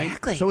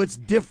 Exactly. Right? So it's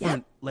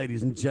different,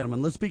 ladies and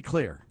gentlemen. Let's be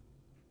clear.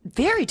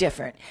 Very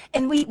different.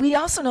 And we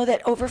also know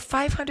that over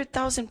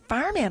 500,000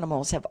 farm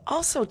animals have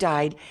also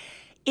died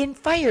in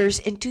fires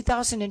in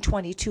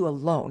 2022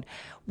 alone.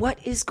 What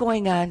is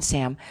going on,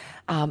 Sam?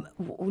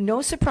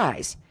 No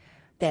surprise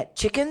that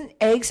chicken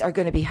eggs are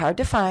going to be hard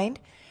to find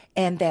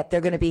and that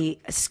they're going to be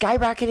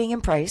skyrocketing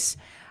in price.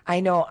 I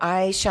know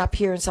I shop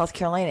here in South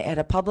Carolina at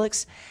a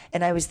Publix,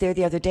 and I was there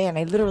the other day, and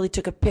I literally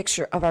took a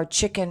picture of our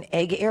chicken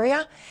egg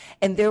area,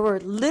 and there were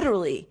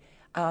literally,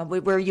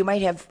 where you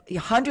might have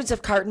hundreds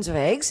of cartons of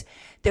eggs,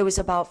 there was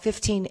about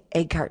 15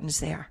 egg cartons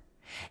there.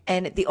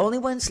 And the only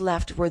ones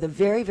left were the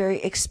very,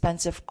 very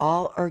expensive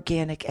all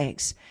organic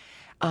eggs.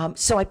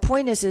 So my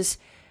point is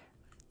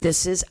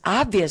this is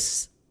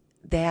obvious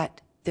that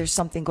there's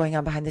something going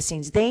on behind the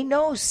scenes. They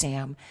know,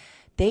 Sam.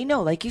 They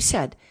know, like you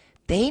said,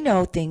 they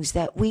know things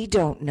that we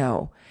don't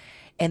know.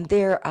 And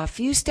they're a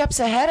few steps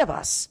ahead of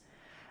us.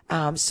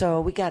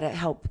 So we got to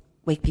help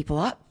wake people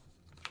up.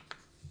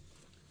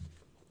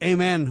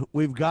 Amen.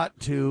 We've got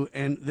to,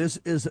 and this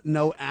is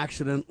no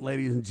accident,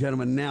 ladies and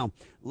gentlemen. Now,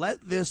 let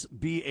this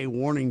be a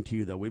warning to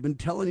you, though. We've been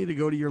telling you to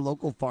go to your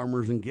local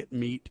farmers and get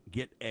meat,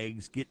 get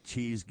eggs, get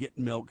cheese, get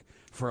milk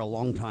for a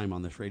long time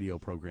on this radio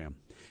program.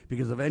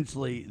 Because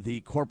eventually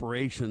the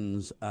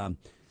corporations, they're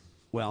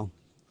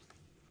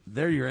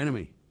your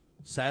enemy.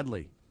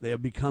 Sadly, they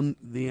have become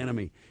the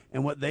enemy.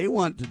 And what they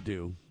want to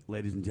do,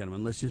 ladies and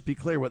gentlemen, let's just be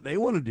clear. What they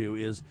want to do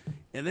is,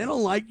 and they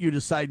don't like you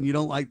deciding you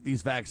don't like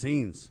these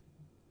vaccines,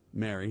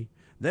 Mary.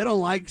 They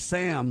don't like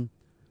Sam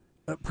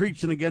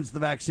preaching against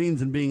the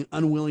vaccines and being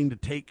unwilling to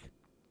take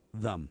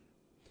them.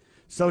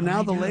 So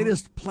now the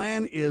latest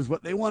plan is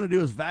what they want to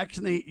do is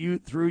vaccinate you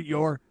through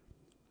your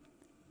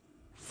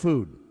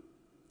food.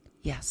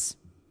 Yes.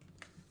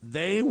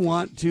 They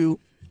want to,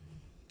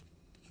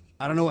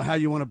 I don't know how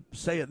you want to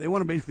say it. They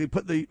want to basically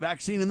put the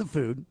vaccine in the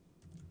food.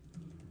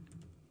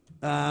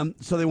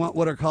 So they want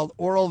what are called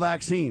oral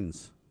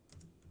vaccines.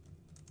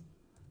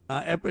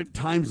 Epoch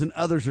Times and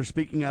others are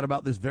speaking out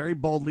about this very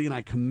boldly, and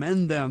I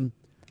commend them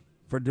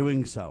for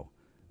doing so.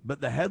 But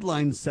the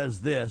headline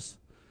says this: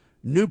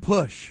 new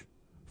push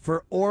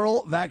for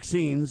oral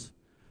vaccines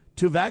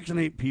to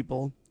vaccinate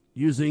people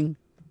using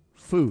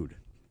food.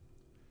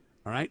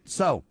 All right,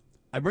 so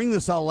I bring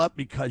this all up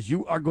because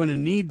you are going to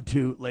need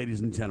to, ladies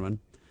and gentlemen,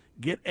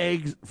 get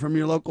eggs from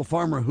your local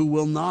farmer who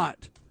will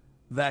not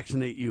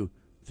vaccinate you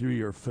through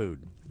your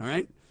food. All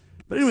right?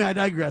 But anyway, I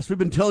digress. We've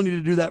been telling you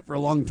to do that for a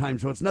long time,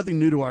 so it's nothing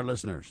new to our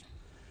listeners.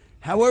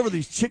 However,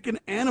 these chicken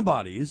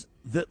antibodies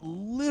that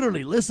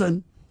literally,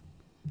 listen,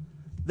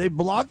 they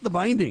block the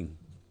binding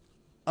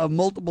of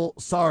multiple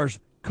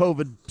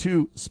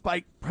SARS-CoV-2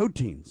 spike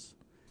proteins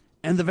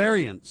and the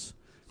variants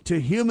to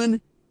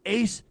human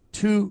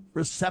ACE2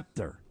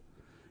 receptor.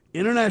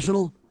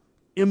 International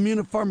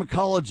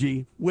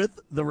Immunopharmacology with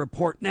the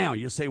report. Now,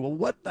 you say, well,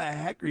 what the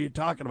heck are you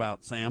talking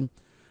about, Sam?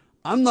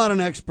 I'm not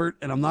an expert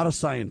and I'm not a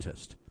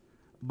scientist,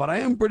 but I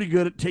am pretty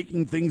good at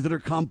taking things that are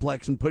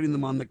complex and putting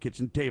them on the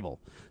kitchen table.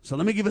 So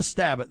let me give a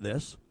stab at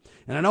this.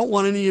 And I don't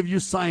want any of you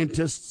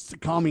scientists to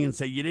call me and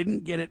say, you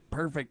didn't get it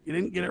perfect. You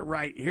didn't get it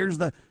right.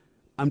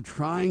 I'm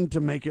trying to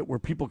make it where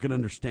people can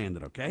understand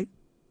it, okay?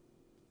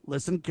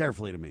 Listen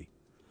carefully to me.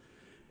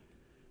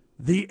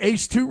 The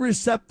ACE2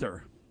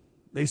 receptor,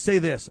 they say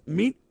this,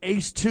 meet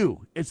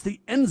ACE2. It's the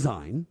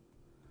enzyme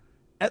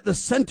at the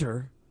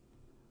center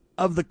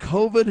of the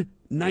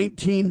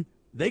COVID-19,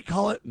 they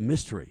call it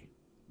mystery,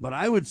 but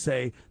I would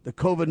say the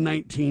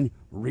COVID-19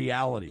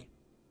 reality.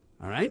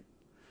 All right?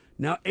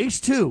 Now,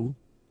 ACE2,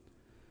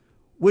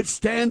 which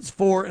stands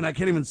for, and I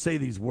can't even say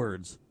these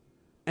words,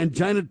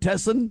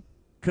 angiotensin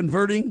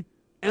converting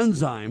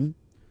enzyme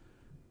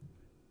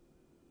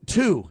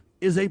 2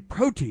 is a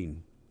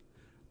protein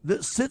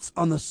that sits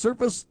on the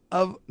surface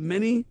of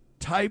many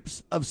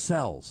types of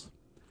cells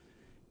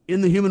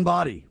in the human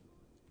body,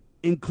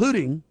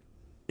 including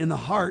in the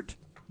heart,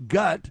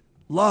 gut,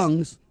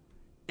 lungs,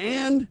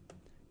 and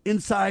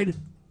inside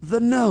the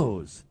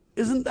nose.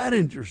 Isn't that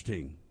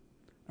interesting?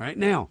 All right,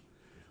 now,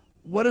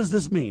 what does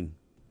this mean?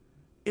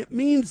 It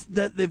means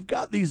that they've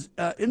got these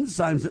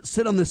enzymes that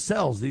sit on the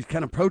cells, these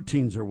kind of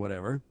proteins or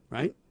whatever,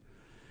 right?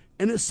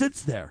 And it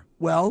sits there.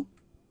 Well,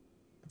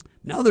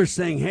 now they're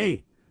saying,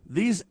 hey,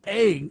 these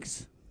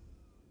eggs,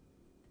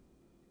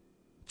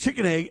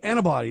 chicken egg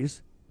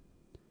antibodies,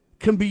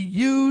 can be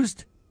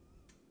used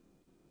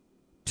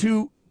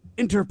to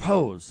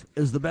interpose,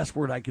 is the best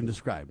word I can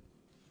describe.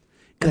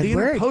 And the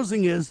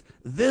interposing is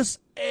this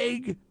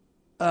egg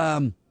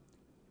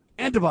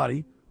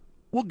antibody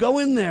will go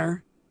in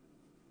there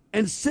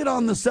and sit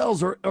on the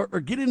cells or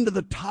get into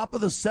the top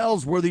of the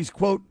cells where these,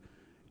 quote,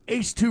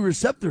 ACE2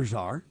 receptors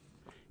are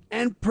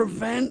and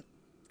prevent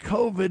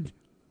COVID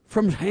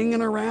from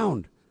hanging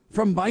around,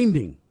 from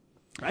binding,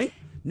 right?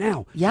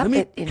 Now, let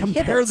me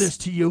compare this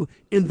to you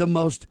in the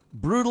most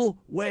brutal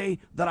way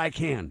that I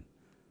can.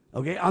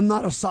 Okay, I'm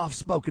not a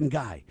soft-spoken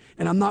guy,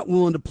 and I'm not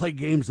willing to play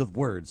games with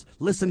words.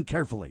 Listen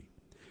carefully.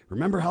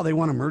 Remember how they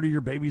want to murder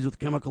your babies with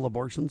chemical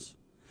abortions?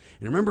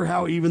 And remember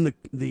how even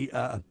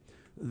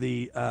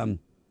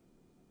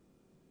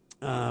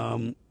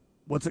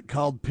what's it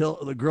called?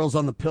 The girls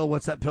on the pill.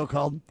 What's that pill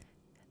called?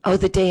 Oh,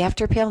 the day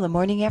after pill, the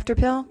morning after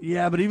pill?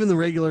 Yeah, but even the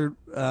regular...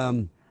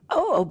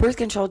 birth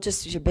control,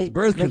 just your birth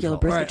regular control.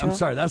 birth All right, control? I'm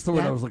sorry, that's the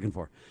word Yeah. I was looking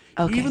for.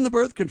 Okay. Even the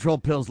birth control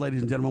pills,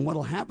 ladies and gentlemen, what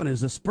will happen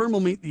is the sperm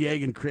will meet the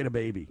egg and create a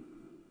baby.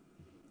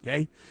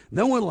 Okay?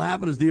 Then what will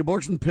happen is the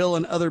abortion pill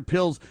and other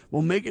pills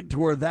will make it to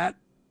where that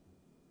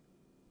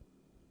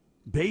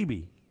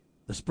baby,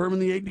 the sperm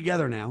and the egg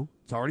together now,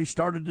 it's already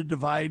started to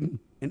divide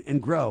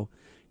and grow,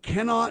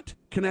 cannot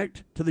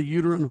connect to the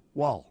uterine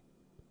wall.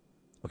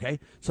 Okay?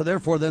 So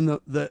therefore, then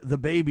the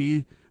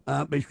baby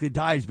basically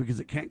dies because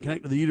it can't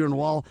connect to the uterine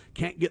wall,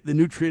 can't get the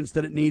nutrients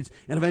that it needs,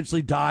 and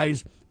eventually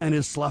dies and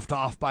is sloughed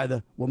off by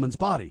the woman's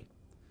body.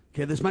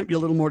 Okay, this might be a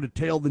little more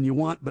detailed than you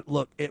want, but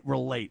look, it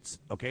relates.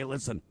 Okay,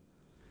 listen.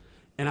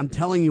 And I'm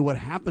telling you what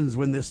happens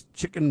when this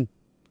chicken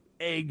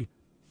egg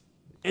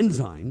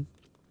enzyme,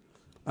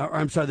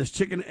 this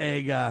chicken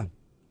egg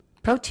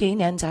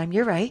protein enzyme,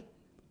 you're right.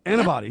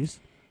 Antibodies.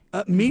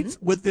 Meets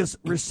with this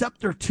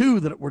receptor 2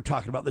 that we're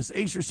talking about, this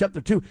ACE receptor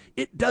 2,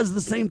 it does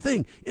the same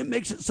thing. It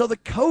makes it so the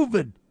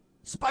COVID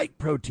spike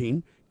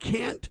protein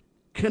can't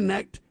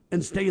connect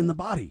and stay in the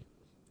body.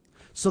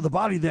 So the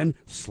body then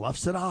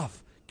sloughs it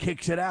off,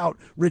 kicks it out,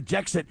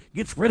 rejects it,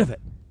 gets rid of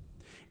it.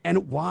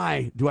 And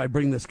why do I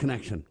bring this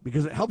connection?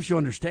 Because it helps you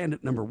understand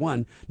it, number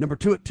one. Number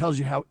two, it tells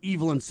you how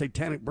evil and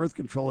satanic birth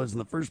control is in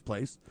the first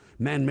place,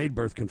 man-made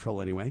birth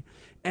control anyway.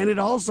 And it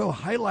also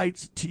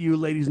highlights to you,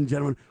 ladies and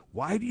gentlemen,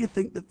 why do you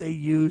think that they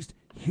used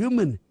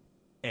human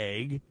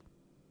egg,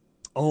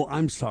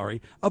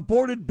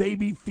 aborted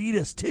baby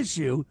fetus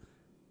tissue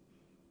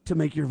to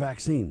make your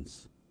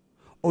vaccines?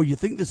 Oh, you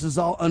think this is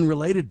all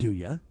unrelated, do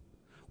you?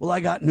 Well, I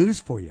got news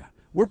for you.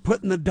 We're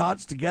putting the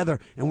dots together,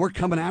 and we're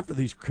coming after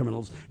these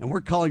criminals, and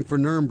we're calling for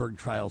Nuremberg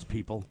trials,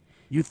 people.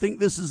 You think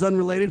this is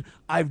unrelated?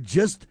 I've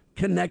just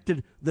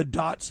connected the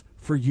dots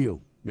for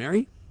you.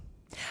 Mary?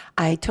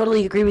 I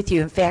totally agree with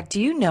you. In fact,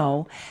 do you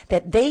know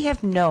that they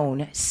have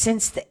known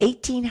since the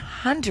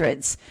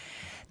 1800s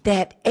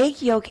that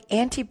egg yolk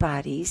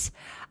antibodies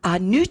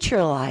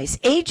neutralize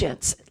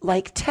agents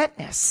like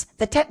tetanus,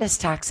 the tetanus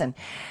toxin.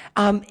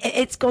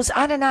 It goes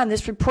on and on.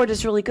 This report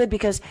is really good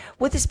because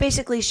what this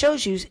basically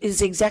shows you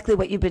is exactly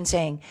what you've been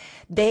saying.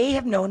 They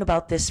have known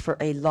about this for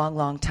a long,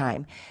 long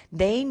time.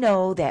 They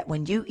know that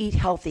when you eat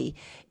healthy,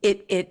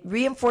 it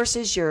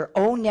reinforces your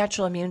own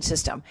natural immune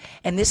system.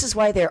 And this is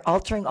why they're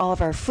altering all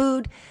of our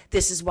food.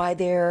 This is why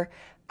they're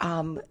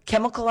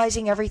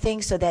chemicalizing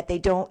everything so that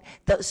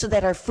so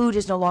that our food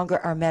is no longer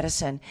our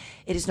medicine.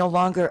 It is no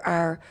longer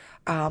our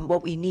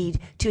what we need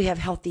to have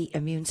healthy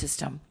immune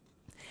system.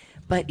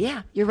 But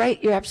yeah, you're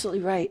right. You're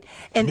absolutely right.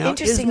 And now,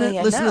 interestingly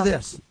enough, listen to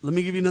this. Let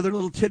me give you another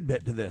little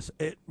tidbit to this.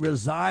 It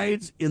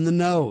resides in the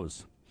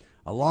nose,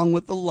 along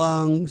with the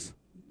lungs,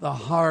 the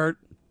heart.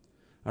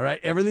 All right,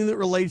 everything that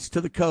relates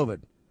to the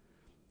COVID.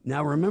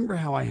 Now, remember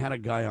how I had a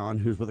guy on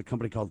who's with a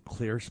company called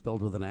Clear,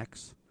 spelled with an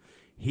X?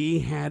 He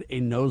had a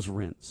nose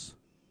rinse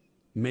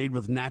made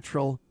with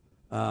natural.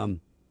 It's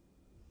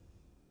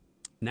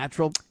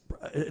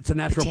a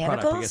natural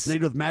product, I guess,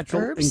 made with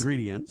natural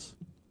ingredients.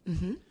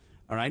 Mm-hmm.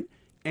 All right.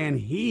 And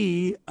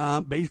he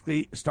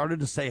basically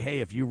started to say, hey,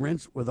 if you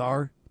rinse with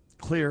our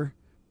Clear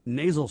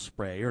nasal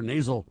spray or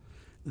nasal,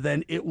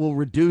 then it will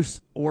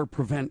reduce or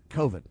prevent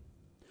COVID.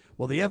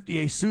 Well, the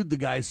FDA sued the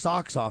guy's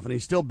socks off, and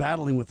he's still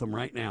battling with them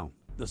right now,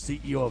 the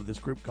CEO of this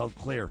group called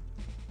Clear.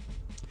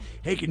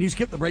 Hey, can you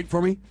skip the break for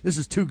me? This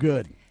is too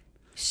good.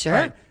 Sure.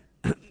 Right.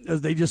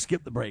 They just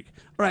skipped the break.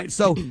 All right,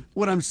 so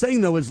what I'm saying,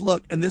 though, is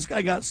look, and this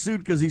guy got sued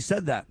because he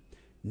said that.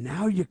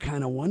 Now you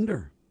kind of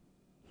wonder,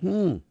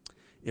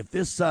 if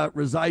this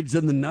resides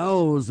in the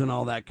nose and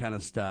all that kind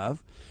of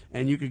stuff,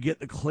 and you could get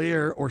the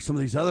Clear or some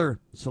of these other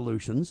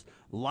solutions,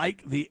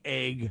 like the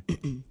egg,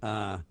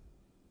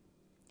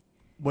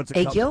 what's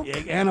it called? Yolk?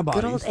 Egg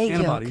antibodies. Good old egg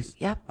antibodies.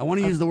 Yolk. Yep. I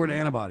want to use the word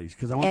antibodies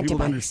because I want people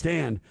to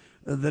understand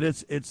that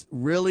it's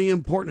really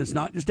important. It's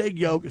not just egg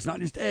yolk. It's not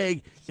just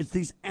egg. It's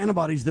these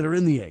antibodies that are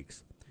in the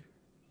eggs,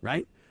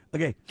 right?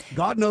 Okay,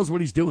 God knows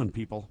what he's doing,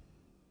 people.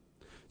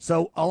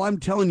 So all I'm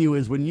telling you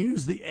is when you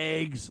use the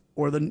eggs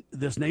or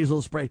this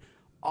nasal spray,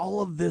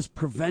 all of this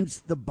prevents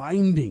the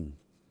binding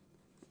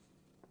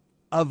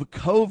of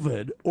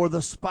COVID or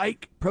the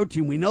spike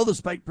protein. We know the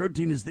spike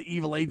protein is the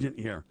evil agent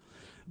here,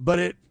 but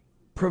it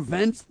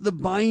prevents the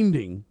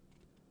binding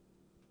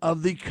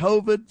of the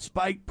COVID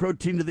spike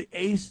protein to the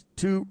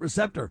ACE2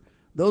 receptor.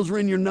 Those are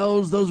in your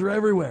nose. Those are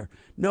everywhere.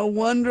 No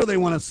wonder they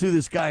want to sue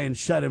this guy and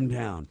shut him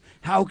down.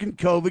 How can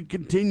COVID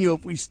continue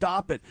if we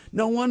stop it?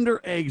 No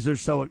wonder eggs are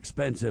so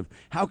expensive.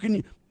 How can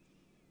you?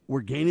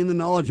 We're gaining the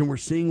knowledge and we're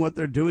seeing what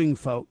they're doing,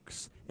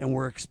 folks, and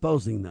we're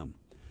exposing them.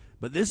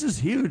 But this is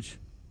huge,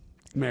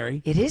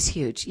 Mary. It is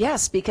huge,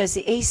 yes, because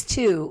the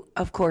ACE2,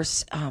 of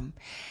course,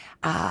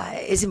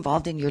 is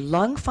involved in your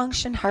lung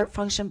function, heart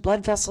function,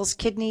 blood vessels,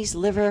 kidneys,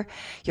 liver,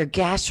 your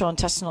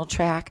gastrointestinal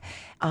tract.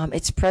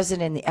 It's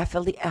present in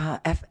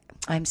the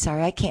I'm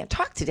sorry, I can't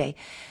talk today.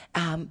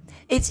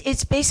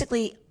 It's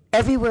basically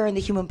everywhere in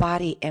the human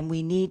body, and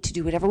we need to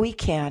do whatever we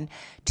can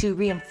to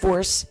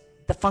reinforce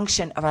the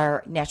function of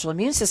our natural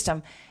immune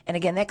system. And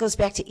again, that goes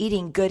back to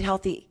eating good,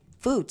 healthy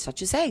food,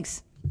 such as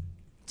eggs.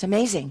 It's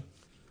amazing.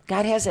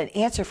 God has an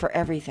answer for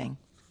everything.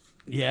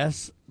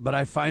 Yes, but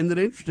I find that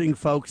interesting,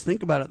 folks.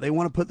 Think about it. They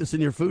want to put this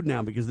in your food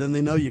now because then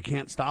they know you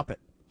can't stop it.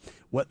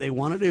 What they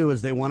want to do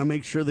is they want to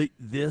make sure that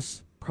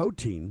this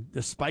protein,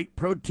 the spike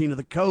protein of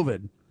the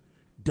COVID,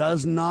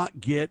 does not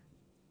get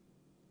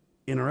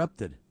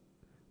interrupted.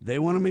 They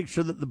want to make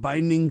sure that the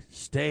binding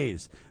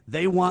stays.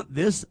 They want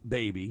this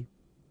baby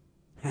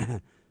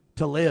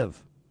to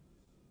live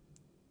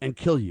and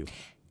kill you.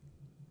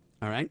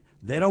 All right?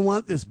 They don't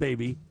want this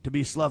baby to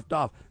be sloughed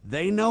off.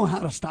 They know how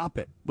to stop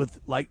it with,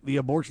 like, the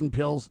abortion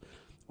pills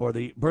or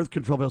the birth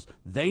control pills.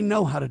 They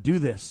know how to do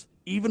this,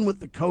 even with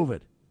the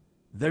COVID.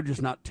 They're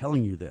just not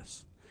telling you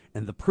this.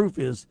 And the proof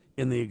is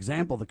in the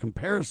example, the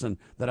comparison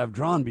that I've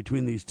drawn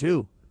between these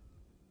two,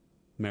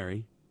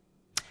 Mary.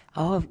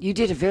 Oh, you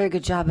did a very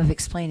good job of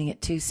explaining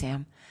it too,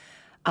 Sam.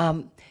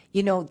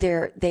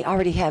 They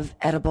already have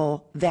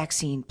edible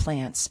vaccine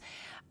plants.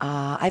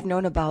 I've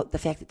known about the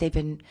fact that they've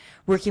been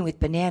working with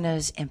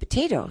bananas and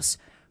potatoes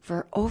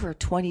for over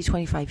 20,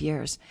 25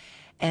 years.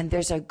 And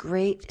there's a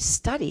great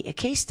study, a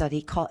case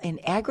study called In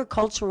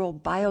Agricultural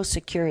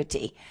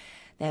Biosecurity.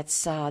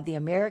 That's the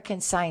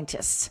American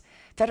Scientists,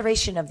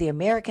 Federation of the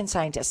American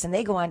Scientists. And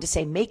they go on to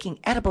say making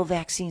edible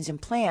vaccines and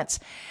plants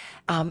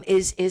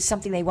is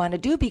something they want to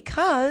do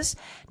because,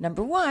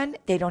 number one,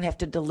 they don't have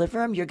to deliver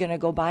them. You're going to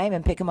go buy them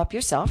and pick them up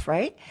yourself,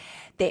 right?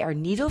 They are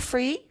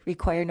needle-free,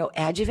 require no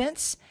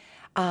adjuvants.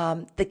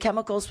 The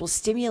chemicals will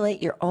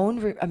stimulate your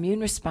own immune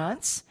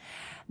response.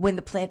 When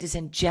the plant is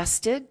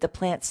ingested, the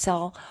plant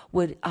cell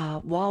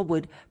wall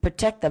would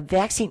protect the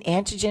vaccine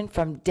antigen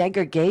from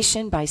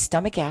degradation by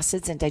stomach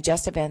acids and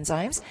digestive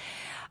enzymes.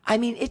 I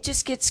mean, it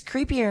just gets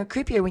creepier and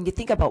creepier when you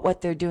think about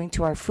what they're doing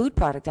to our food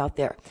product out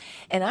there.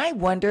 And I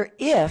wonder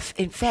if,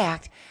 in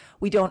fact,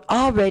 we don't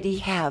already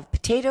have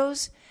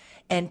potatoes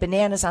and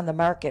bananas on the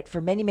market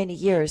for many, many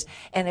years.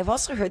 And I've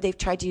also heard they've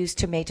tried to use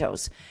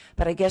tomatoes,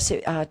 but I guess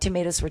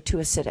tomatoes were too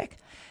acidic.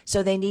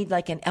 So they need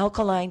like an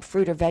alkaline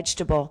fruit or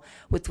vegetable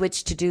with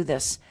which to do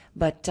this.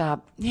 But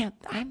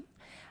I'm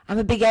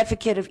a big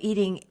advocate of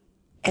eating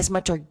as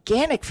much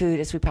organic food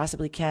as we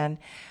possibly can.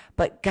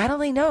 But God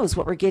only knows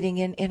what we're getting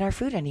in our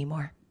food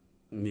anymore.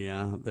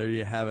 Yeah, there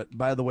you have it.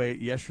 By the way,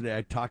 yesterday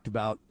I talked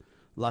about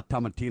La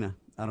Tomatina.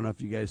 I don't know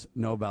if you guys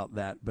know about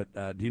that, but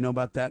do you know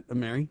about that,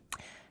 Mary?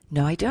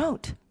 No, I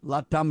don't.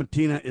 La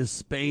Tomatina is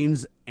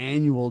Spain's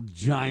annual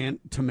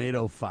giant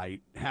tomato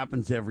fight.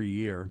 Happens every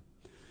year.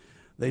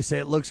 They say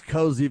it looks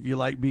cozy if you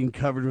like being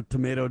covered with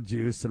tomato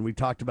juice, and we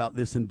talked about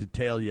this in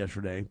detail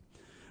yesterday.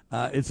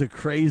 It's a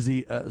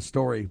crazy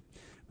story.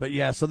 But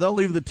yeah, so they'll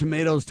leave the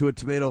tomatoes to a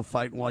tomato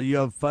fight, and while you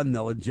have fun,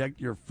 they'll inject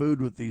your food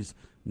with these,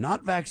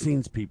 not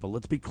vaccines, people.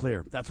 Let's be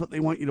clear. That's what they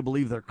want you to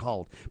believe they're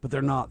called, but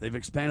they're not. They've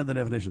expanded the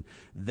definition.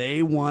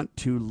 They want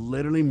to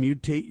literally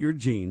mutate your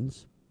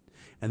genes,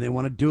 and they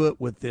want to do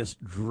it with this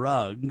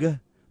drug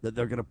that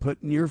they're going to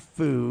put in your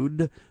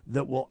food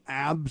that will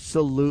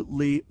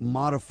absolutely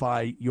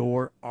modify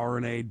your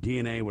RNA,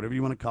 DNA, whatever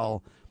you want to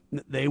call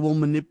it. They will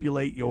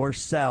manipulate your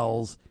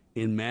cells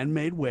in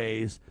man-made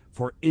ways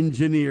for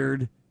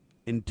engineered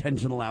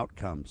intentional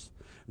outcomes.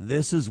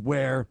 This is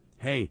where,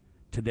 hey,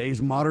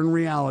 today's modern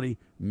reality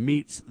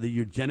meets the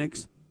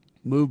eugenics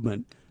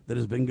movement that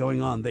has been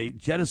going on. They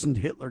jettisoned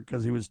Hitler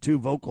because he was too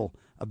vocal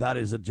about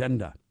his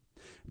agenda.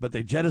 But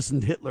they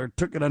jettisoned Hitler,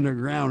 took it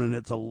underground, and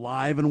it's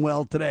alive and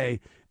well today,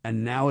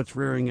 and now it's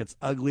rearing its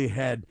ugly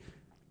head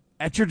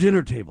at your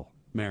dinner table,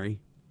 Mary.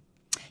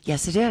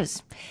 Yes, it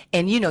is.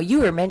 And, you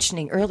were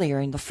mentioning earlier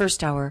in the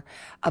first hour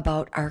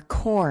about our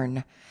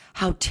corn,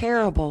 how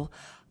terrible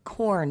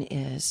corn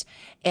is.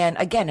 And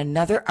again,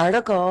 another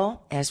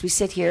article, as we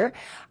sit here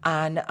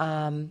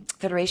on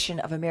Federation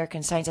of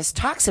American Scientists,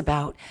 talks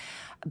about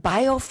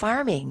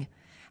biofarming,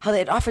 how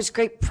it offers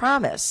great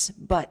promise,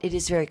 but it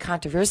is very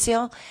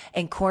controversial,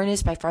 and corn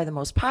is by far the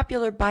most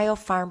popular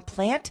biofarm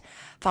plant,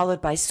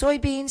 followed by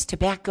soybeans,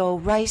 tobacco,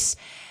 rice,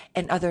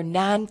 and other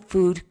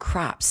non-food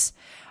crops.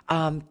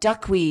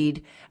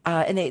 Duckweed,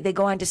 and they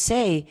go on to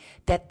say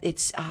that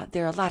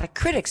there are a lot of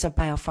critics of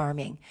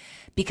biofarming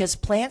because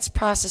plants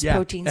process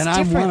proteins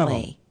differently. I'm one of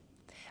them.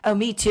 Oh,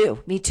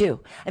 me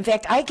too. In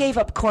fact, I gave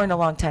up corn a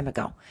long time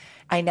ago.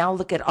 I now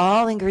look at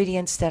all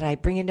ingredients that I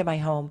bring into my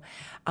home.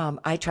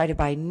 I try to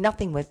buy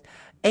nothing with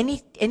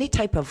any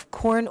type of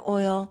corn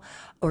oil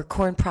or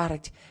corn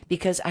product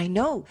because I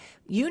know,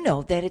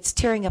 that it's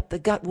tearing up the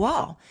gut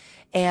wall.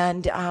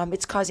 And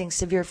it's causing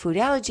severe food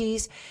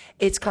allergies.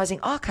 It's causing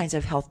all kinds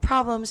of health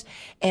problems.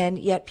 And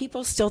yet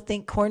people still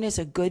think corn is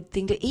a good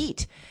thing to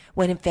eat,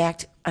 when in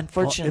fact,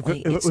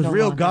 unfortunately, if it was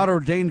real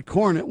God-ordained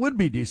corn, it would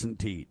be decent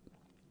to eat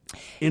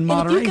in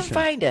moderation. If you can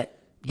find it.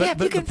 But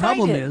the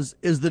problem is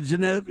the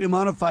genetically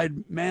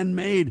modified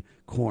man-made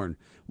corn.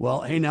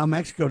 Well, hey, now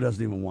Mexico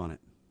doesn't even want it.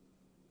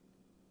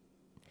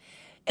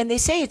 And they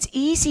say it's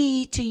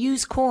easy to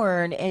use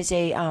corn as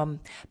a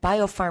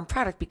biofarm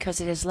product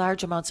because it has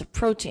large amounts of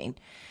protein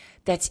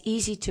that's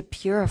easy to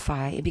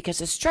purify, because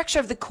the structure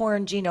of the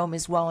corn genome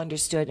is well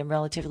understood and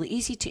relatively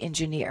easy to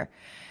engineer.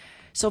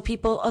 So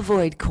people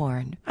avoid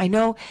corn. I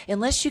know,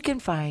 unless you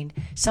can find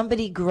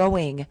somebody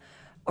growing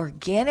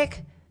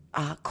organic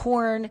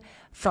corn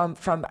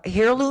from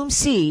heirloom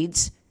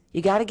seeds,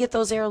 you got to get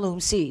those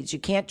heirloom seeds. You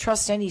can't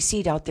trust any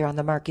seed out there on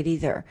the market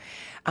either.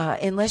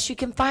 Unless you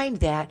can find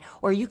that,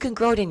 or you can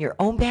grow it in your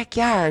own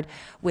backyard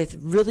with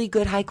really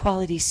good high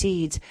quality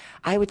seeds,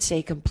 I would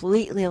say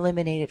completely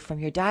eliminate it from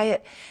your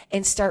diet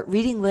and start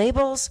reading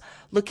labels,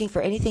 looking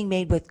for anything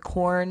made with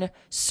corn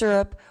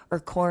syrup or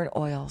corn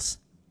oils.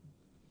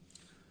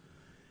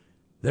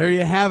 There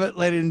you have it,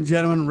 ladies and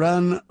gentlemen.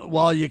 Run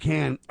while you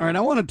can. All right, I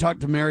want to talk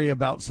to Mary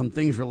about some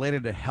things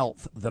related to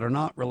health that are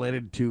not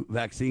related to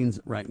vaccines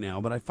right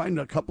now, but I find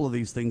a couple of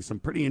these things some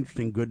pretty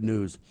interesting good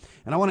news.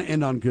 And I want to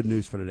end on good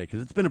news for today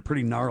because it's been a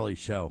pretty gnarly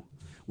show.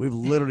 We've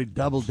literally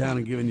doubled down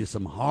and given you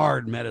some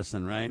hard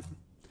medicine, right?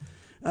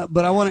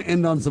 But I want to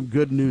end on some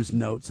good news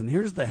notes. And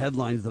here's the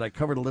headlines that I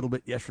covered a little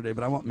bit yesterday,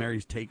 but I want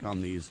Mary's take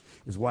on these,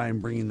 is why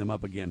I'm bringing them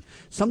up again.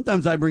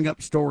 Sometimes I bring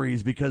up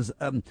stories because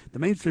the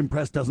mainstream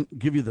press doesn't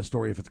give you the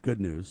story if it's good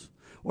news,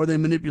 or they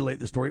manipulate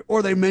the story,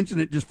 or they mention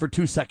it just for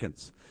 2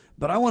 seconds.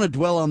 But I want to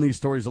dwell on these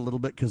stories a little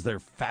bit because they're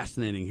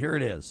fascinating. Here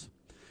it is.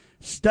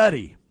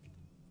 Study,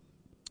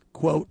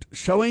 quote,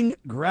 showing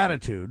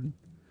gratitude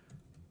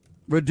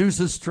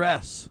reduces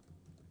stress,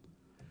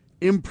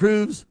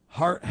 improves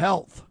heart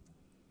health.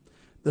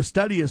 The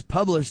study is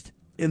published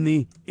in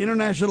the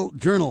International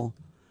Journal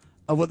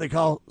of what they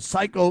call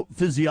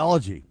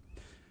Psychophysiology.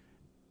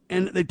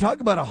 And they talk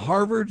about a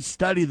Harvard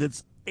study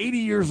that's 80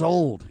 years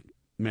old,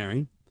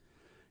 Mary.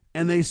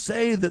 And they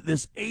say that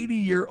this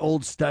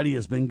 80-year-old study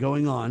has been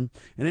going on,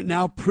 and it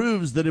now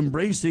proves that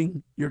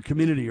embracing your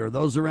community or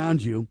those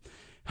around you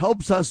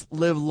helps us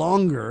live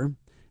longer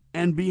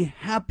and be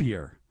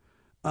happier.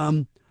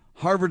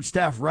 Harvard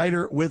staff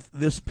writer with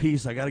this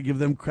piece. I got to give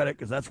them credit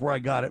because that's where I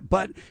got it.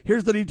 But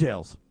here's the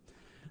details.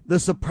 The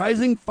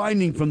surprising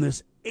finding from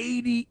this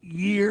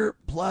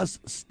 80-year-plus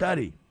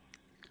study.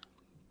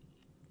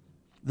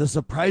 The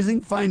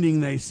surprising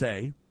finding, they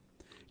say,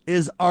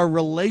 is our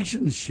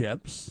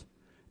relationships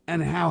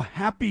and how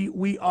happy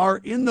we are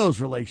in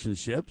those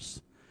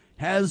relationships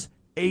has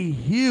a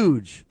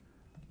huge,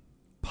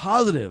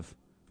 positive,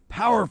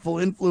 powerful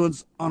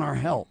influence on our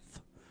health.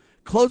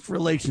 Close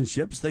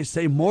relationships, they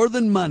say, more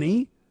than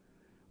money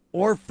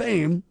or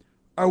fame,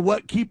 are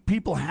what keep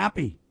people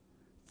happy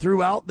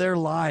throughout their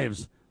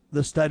lives,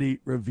 the study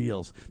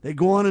reveals. They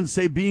go on and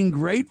say being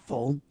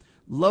grateful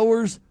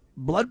lowers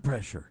blood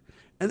pressure.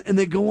 And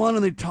they go on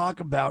and they talk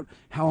about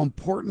how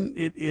important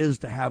it is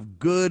to have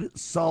good,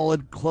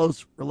 solid,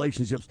 close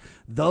relationships.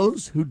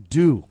 Those who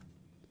do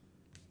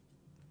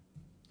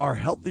are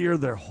healthier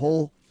their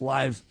whole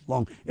lives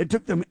long. It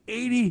took them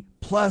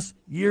 80-plus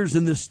years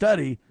in this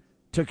study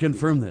to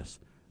confirm this.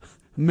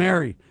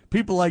 Mary,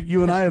 people like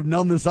you and I have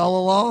known this all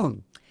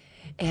along.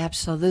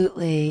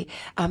 Absolutely.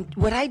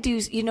 What I do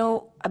is,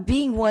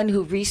 being one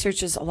who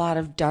researches a lot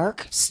of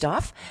dark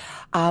stuff,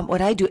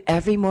 what I do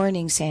every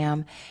morning,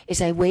 Sam,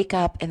 is I wake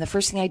up and the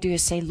first thing I do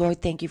is say,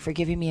 Lord, thank you for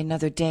giving me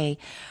another day,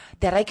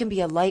 that I can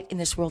be a light in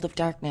this world of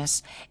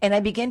darkness. And I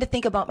begin to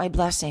think about my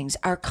blessings,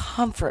 our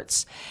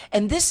comforts.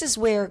 And this is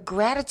where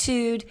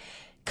gratitude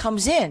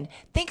comes in.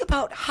 Think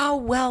about how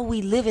well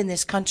we live in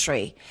this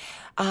country.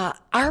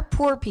 Our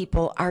poor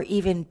people are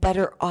even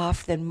better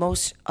off than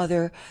most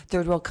other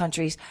third world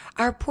countries.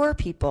 Our poor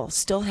people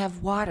still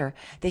have water.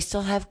 They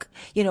still have,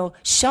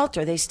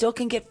 shelter. They still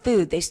can get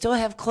food. They still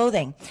have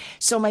clothing.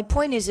 So my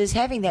point is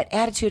having that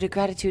attitude of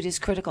gratitude is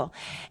critical.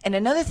 And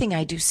another thing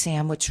I do,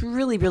 Sam, which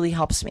really, really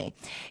helps me,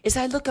 is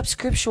I look up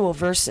scriptural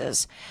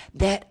verses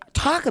that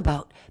talk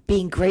about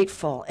being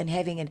grateful and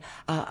having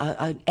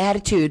an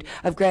attitude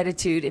of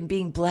gratitude and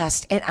being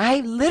blessed. And I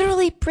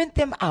literally print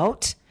them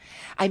out.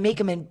 I make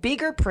them in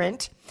bigger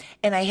print,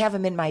 and I have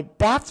them in my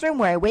bathroom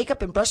where I wake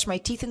up and brush my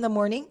teeth in the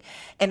morning,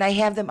 and I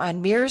have them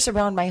on mirrors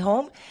around my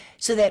home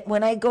so that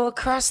when I go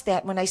across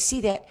that, when I see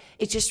that,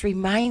 it just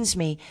reminds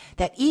me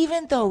that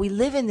even though we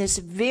live in this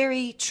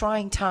very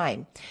trying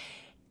time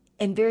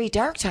and very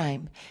dark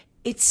time,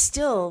 it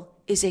still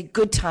is a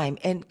good time.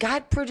 And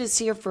God put us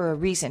here for a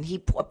reason.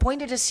 He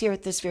appointed us here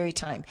at this very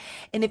time.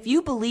 And if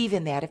you believe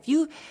in that, if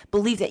you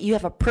believe that you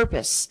have a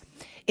purpose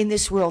in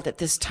this world at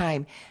this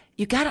time,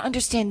 you got to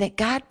understand that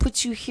God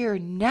puts you here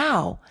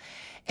now.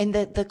 And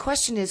the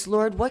question is,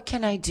 Lord, what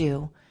can I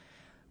do?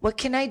 What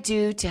can I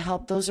do to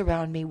help those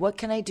around me? What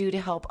can I do to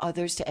help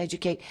others, to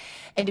educate,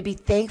 and to be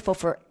thankful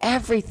for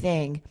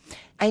everything?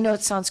 I know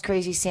it sounds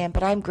crazy, Sam,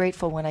 but I'm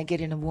grateful when I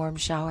get in a warm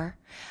shower.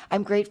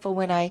 I'm grateful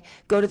when I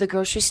go to the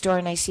grocery store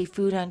and I see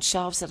food on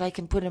shelves that I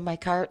can put in my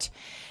cart.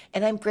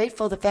 And I'm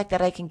grateful the fact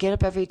that I can get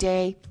up every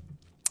day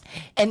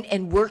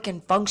and work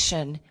and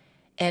function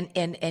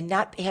and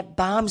not have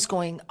bombs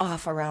going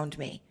off around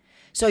me.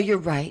 So you're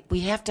right.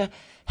 We have to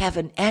have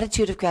an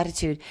attitude of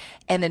gratitude.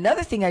 And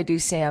another thing I do,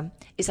 Sam,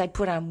 is I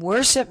put on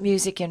worship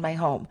music in my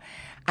home.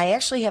 I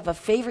actually have a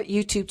favorite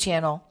YouTube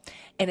channel,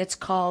 and it's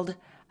called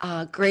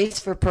Grace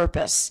for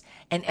Purpose.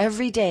 And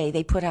every day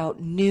they put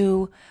out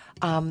new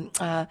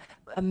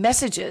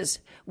messages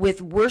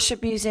with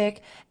worship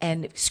music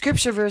and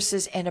scripture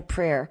verses and a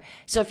prayer.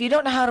 So if you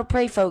don't know how to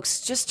pray,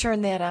 folks, just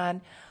turn that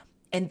on,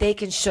 and they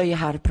can show you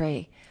how to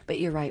pray. But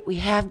you're right. We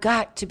have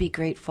got to be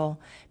grateful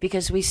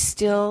because we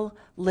still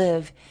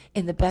live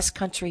in the best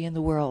country in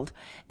the world,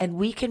 and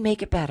we can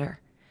make it better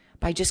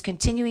by just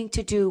continuing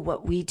to do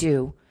what we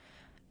do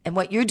and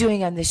what you're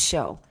doing on this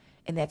show,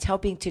 and that's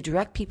helping to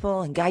direct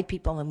people and guide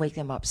people and wake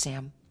them up,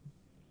 Sam.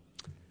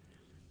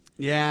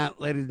 Yeah,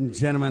 ladies and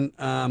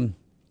gentlemen,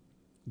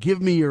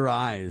 Give Me Your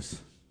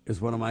Eyes is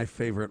one of my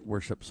favorite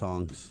worship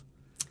songs.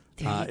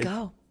 There you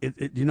go.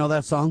 Do you know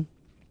that song?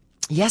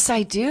 Yes,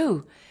 I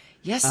do.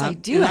 Yes, I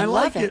do. I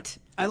love it.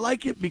 I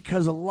like it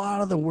because a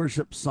lot of the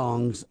worship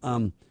songs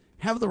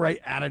have the right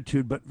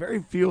attitude, but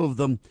very few of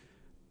them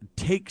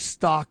take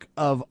stock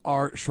of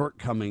our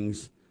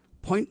shortcomings,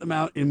 point them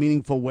out in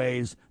meaningful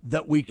ways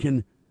that we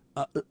can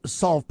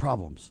solve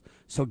problems.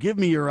 So Give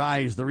Me Your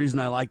Eyes, the reason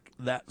I like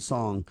that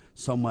song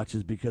so much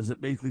is because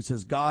it basically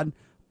says, God,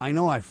 I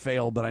know I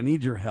fail, but I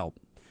need your help.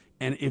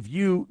 And if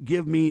you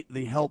give me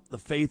the help, the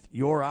faith,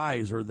 your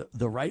eyes, or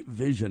the right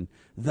vision,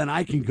 then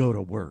I can go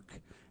to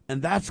work.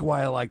 And that's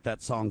why I like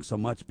that song so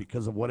much,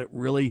 because of what it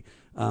really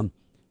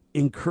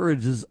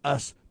encourages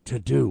us to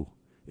do.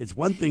 It's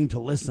one thing to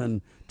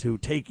listen, to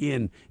take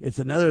in. It's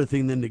another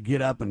thing then to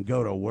get up and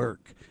go to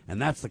work.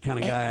 And that's the kind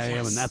of guy I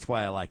am, and that's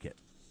why I like it.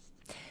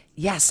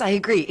 Yes, I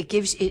agree. It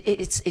gives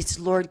it's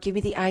Lord, give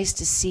me the eyes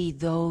to see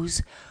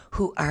those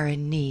who are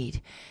in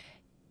need.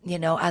 You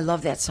know, I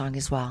love that song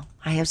as well.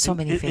 I have so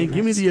many favorites. And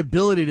give me the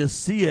ability to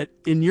see it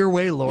in your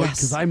way, Lord,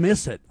 because I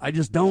miss it. I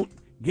just don't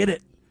get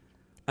it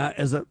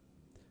as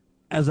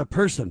a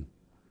person.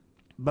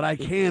 But I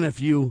can if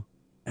you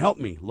help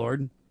me,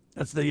 Lord.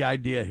 That's the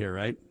idea here,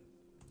 right?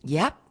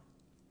 Yep.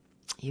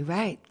 You're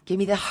right. Give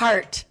me the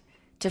heart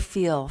to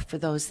feel for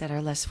those that are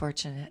less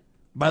fortunate.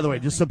 By the way,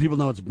 just so people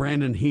know, it's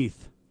Brandon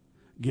Heath.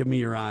 Give Me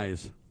Your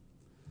Eyes.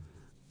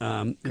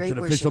 It's an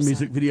official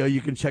music video.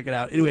 You can check it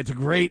out. Anyway, it's a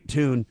great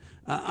tune.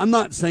 I'm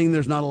not saying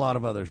there's not a lot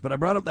of others, but I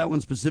brought up that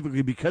one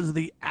specifically because of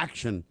the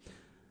action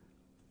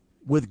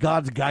with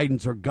God's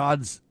guidance, or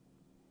God,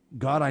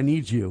 I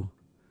need you.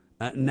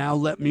 Now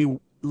let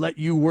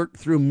you work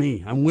through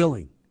me. I'm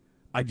willing.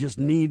 I just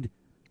need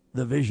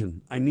the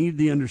vision. I need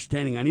the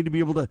understanding. I need to be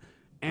able to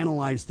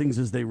analyze things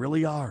as they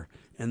really are.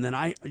 And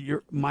then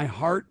my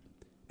heart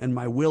and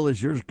my will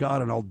is yours,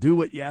 God, and I'll do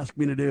what you ask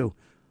me to do.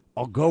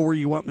 I'll go where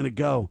you want me to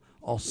go.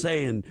 I'll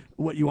say and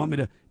what you want me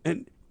to,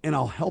 and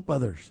I'll help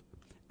others.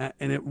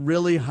 And it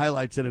really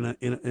highlights it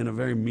in a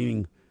very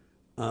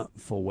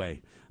meaningful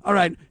way. All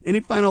right.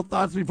 Any final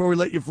thoughts before we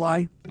let you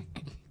fly?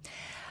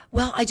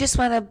 Well, I just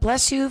want to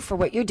bless you for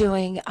what you're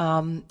doing.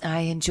 I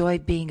enjoy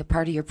being a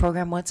part of your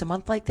program once a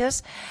month like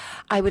this.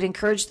 I would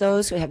encourage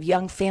those who have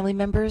young family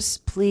members,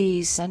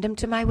 please send them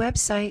to my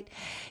website.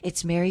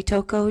 It's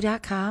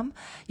marytoko.com.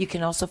 You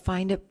can also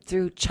find it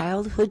through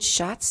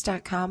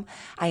childhoodshots.com.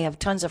 I have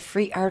tons of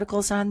free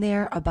articles on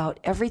there about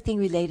everything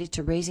related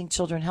to raising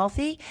children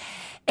healthy.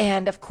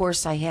 And, of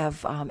course, I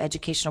have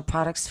educational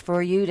products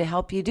for you to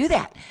help you do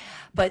that.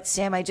 But,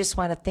 Sam, I just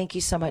want to thank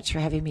you so much for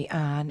having me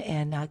on,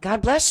 and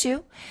God bless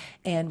you,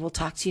 and we'll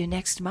talk to you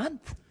next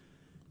month.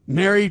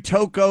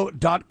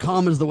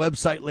 MaryTocco.com is the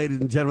website, ladies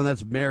and gentlemen.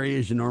 That's Mary,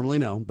 as you normally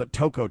know, but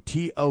Tocco,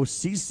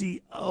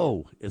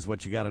 Tocco, is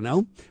what you got to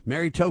know.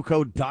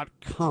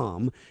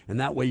 MaryTocco.com, and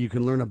that way you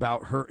can learn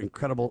about her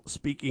incredible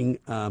speaking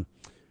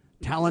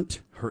talent,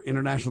 her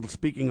international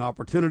speaking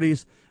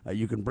opportunities.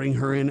 You can bring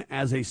her in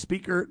as a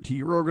speaker to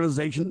your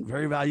organization,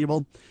 very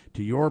valuable,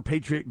 to your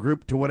Patriot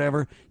group, to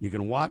whatever. You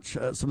can watch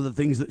some of the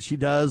things that she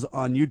does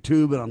on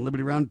YouTube and on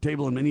Liberty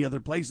Roundtable and many other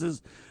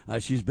places.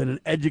 She's been an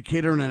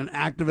educator and an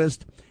activist,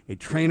 a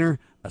trainer,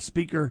 a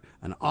speaker,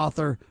 an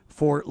author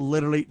for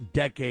literally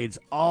decades,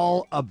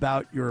 all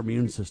about your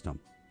immune system.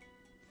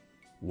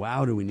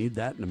 Wow, do we need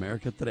that in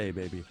America today,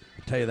 baby?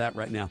 I'll tell you that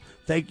right now.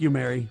 Thank you,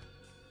 Mary.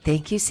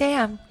 Thank you,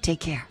 Sam.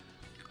 Take care.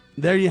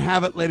 There you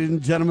have it, ladies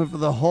and gentlemen, for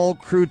the whole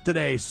crew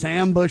today.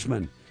 Sam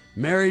Bushman,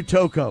 Mary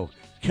Tocco,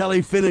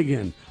 Kelly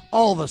Finnegan,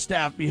 all the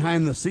staff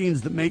behind the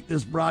scenes that make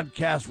this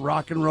broadcast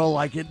rock and roll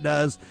like it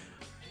does.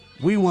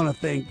 We want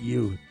to thank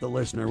you, the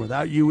listener.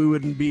 Without you, we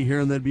wouldn't be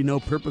here, and there'd be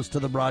no purpose to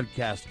the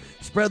broadcast.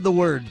 Spread the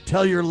word.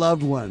 Tell your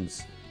loved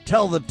ones.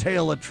 Tell the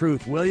tale of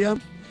truth, will you?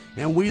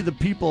 And we, the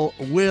people,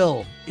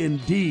 will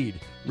indeed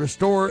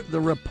restore the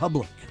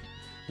republic.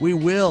 We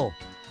will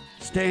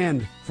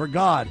stand for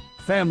God,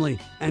 family,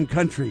 and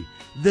country.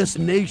 This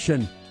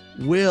nation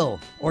will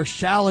or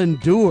shall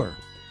endure.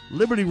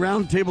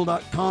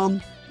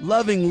 LibertyRoundtable.com,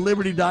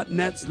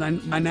 LovingLiberty.net's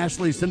my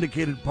nationally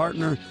syndicated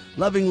partner,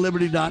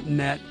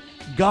 LovingLiberty.net.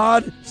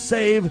 God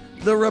save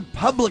the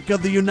Republic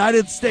of the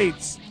United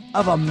States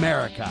of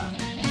America.